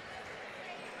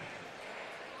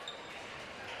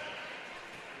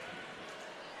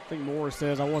 I think Morris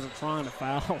says, I wasn't trying to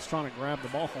foul, I was trying to grab the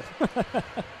ball.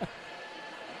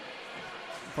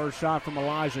 First shot from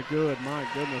Elijah, good, my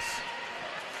goodness.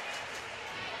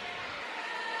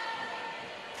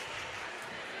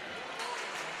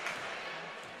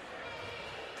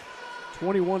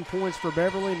 $21 points for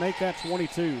Beverly, make that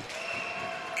 22.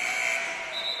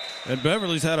 And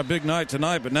Beverly's had a big night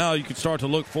tonight, but now you can start to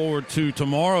look forward to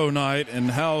tomorrow night and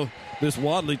how this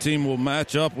Wadley team will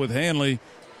match up with Hanley.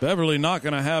 Beverly not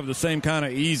going to have the same kind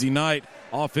of easy night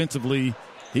offensively.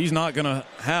 He's not going to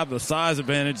have the size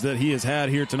advantage that he has had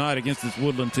here tonight against this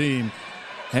Woodland team.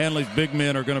 Hanley's big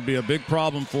men are going to be a big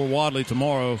problem for Wadley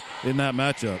tomorrow in that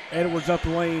matchup. Edwards up the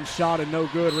lane, shot and no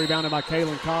good, rebounded by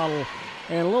Kalen Cottle.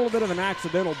 And a little bit of an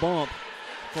accidental bump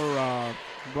for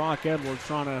Brock Edwards,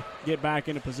 trying to get back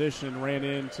into position, and ran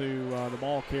into the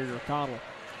ball carrier, Cottle.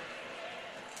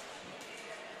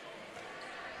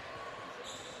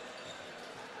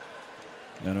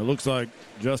 And it looks like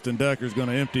Justin Decker's going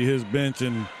to empty his bench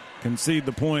and concede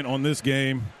the point on this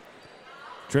game,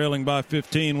 trailing by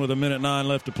 15 with 1:09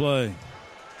 left to play.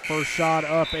 First shot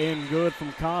up and good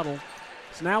from Cottle.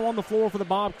 It's now on the floor for the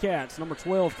Bobcats. Number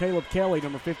 12, Caleb Kelly.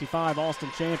 Number 55, Austin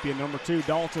Champion. Number 2,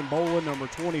 Dalton Boland. Number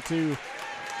 22,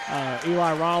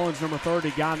 Eli Rollins. Number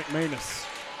 30, Guy McManus.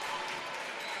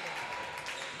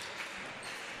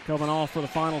 Coming off for the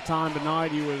final time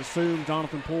tonight, you would assume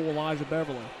Jonathan Poole, Elijah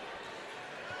Beverly.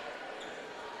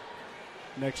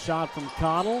 Next shot from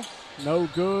Cottle. No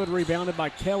good. Rebounded by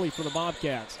Kelly for the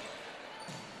Bobcats.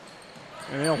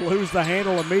 And they'll lose the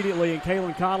handle immediately, and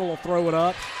Kalen Cottle will throw it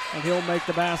up, and he'll make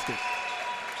the basket.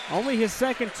 Only his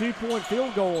second 2-point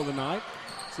field goal of the night.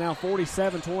 It's now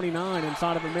 47-29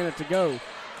 inside of a minute to go.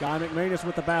 Guy McManus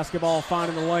with the basketball,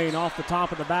 finding the lane. Off the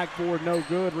top of the backboard, no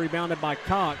good. Rebounded by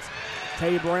Cox.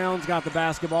 Tay Brown's got the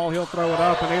basketball. He'll throw it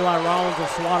up, and Eli Rollins will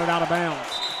swat it out of bounds.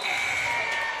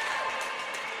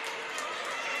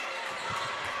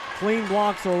 Clean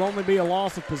blocks, so it'll only be a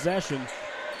loss of possession.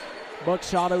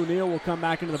 Buckshot O'Neal will come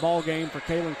back into the ball game for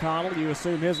Kalen Cottle. You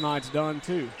assume his night's done,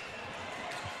 too.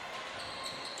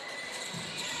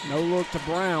 No look to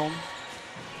Brown.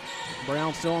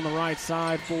 Brown still on the right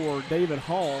side for David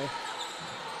Hall.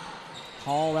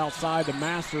 Hall outside to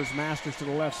Masters. Masters to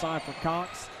the left side for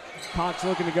Cox. Cox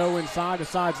looking to go inside,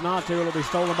 decides not to. It'll be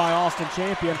stolen by Austin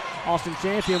Champion. Austin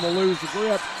Champion will lose the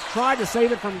grip. Tried to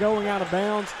save it from going out of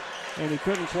bounds, and he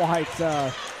couldn't quite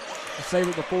save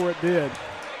it before it did.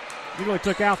 He really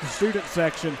took out the student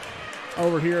section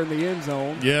over here in the end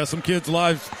zone. Yeah, some kids'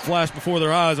 lives flashed before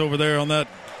their eyes over there on that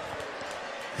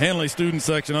Hanley student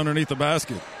section underneath the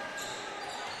basket.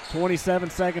 27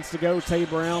 seconds to go. Tay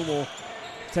Brown will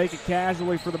take it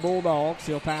casually for the Bulldogs.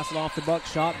 He'll pass it off to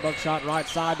Buckshot. Buckshot right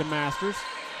side to Masters.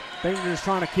 I think they're just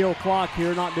trying to kill clock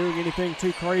here, not doing anything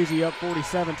too crazy, up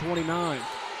 47-29.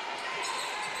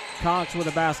 Cox with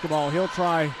the basketball. He'll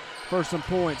try for some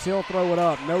points. He'll throw it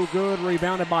up. No good.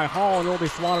 Rebounded by Hall, and it'll be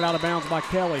swatted out of bounds by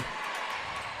Kelly.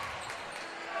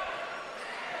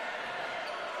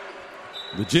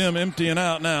 The gym emptying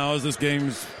out now as this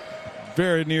game's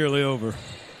very nearly over.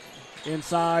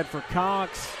 Inside for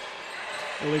Cox.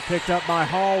 It'll be picked up by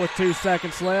Hall with 2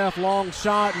 seconds left. Long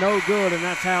shot, no good, and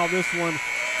that's how this one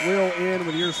will end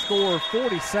with your score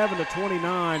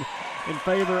 47-29 in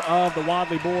favor of the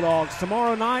Wadley Bulldogs.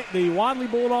 Tomorrow night, the Wadley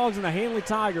Bulldogs and the Hanley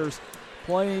Tigers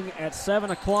playing at 7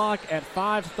 o'clock. At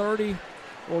 5:30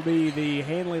 will be the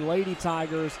Hanley Lady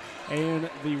Tigers and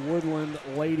the Woodland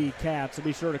Lady Cats. So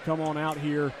be sure to come on out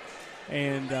here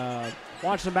and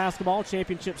watch some basketball.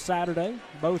 Championship Saturday.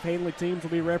 Both Hanley teams will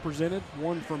be represented.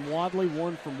 One from Wadley,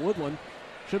 one from Woodland.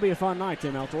 Should be a fun night,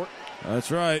 Tim Altork.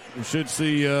 That's right. We should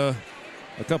see a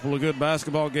couple of good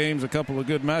basketball games, a couple of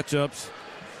good matchups.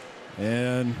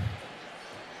 And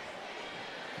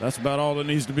that's about all that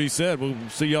needs to be said. We'll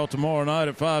see y'all tomorrow night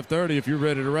at 5:30 if you're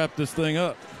ready to wrap this thing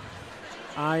up.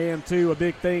 I am, too. A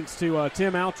big thanks to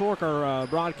Tim Altork, our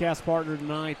broadcast partner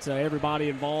tonight, everybody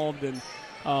involved in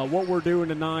what we're doing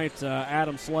tonight.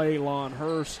 Adam Slay, Lon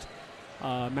Hurst,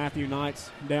 Matthew Knight's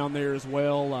down there as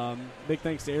well. Big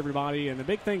thanks to everybody, and a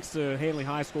big thanks to Hanley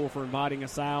High School for inviting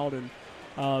us out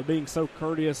and being so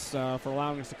courteous for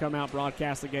allowing us to come out,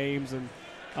 broadcast the games, and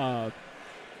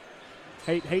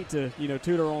hate to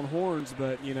toot our own horns,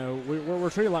 but we're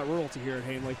treated like royalty here at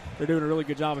Hanley. They're doing a really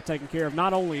good job of taking care of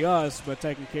not only us, but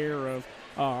taking care of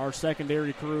our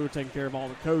secondary crew, taking care of all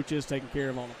the coaches, taking care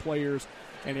of all the players,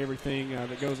 and everything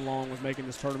that goes along with making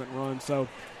this tournament run. So,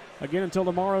 again, until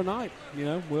tomorrow night,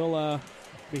 we'll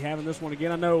be having this one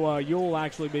again. I know you'll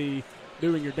actually be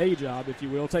doing your day job, if you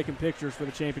will, taking pictures for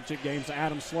the championship games. So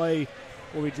Adam Slay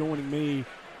will be joining me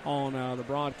on the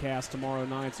broadcast tomorrow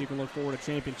night, so you can look forward to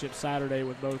Championship Saturday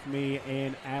with both me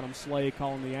and Adam Slay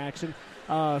calling the action.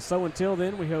 So until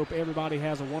then, we hope everybody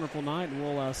has a wonderful night, and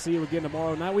we'll see you again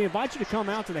tomorrow night. We invite you to come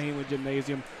out to the Hanley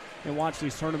Gymnasium and watch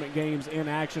these tournament games in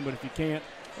action, but if you can't,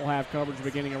 we'll have coverage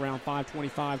beginning around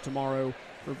 5:25 tomorrow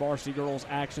for varsity girls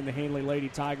action, the Hanley Lady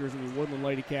Tigers and the Woodland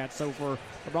Lady Cats. So for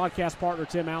the broadcast partner,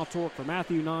 Tim Altork, for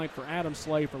Matthew Knight, for Adam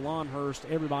Slay, for Lon Hurst,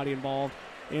 everybody involved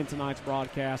in tonight's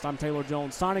broadcast, I'm Taylor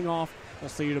Jones signing off. We'll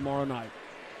see you tomorrow night.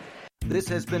 This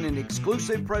has been an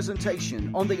exclusive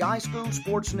presentation on the iSchool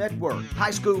Sports Network.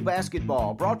 High school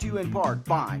basketball brought to you in part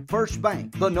by First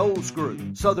Bank, The Knowles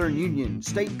Group, Southern Union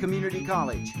State Community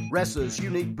College, Ressa's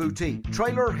Unique Boutique,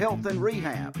 Trailer Health and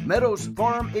Rehab, Meadows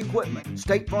Farm Equipment,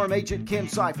 State Farm Agent Ken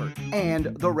Seifert, and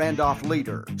the Randolph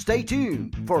Leader. Stay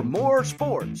tuned for more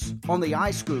sports on the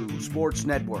iSchool Sports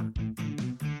Network.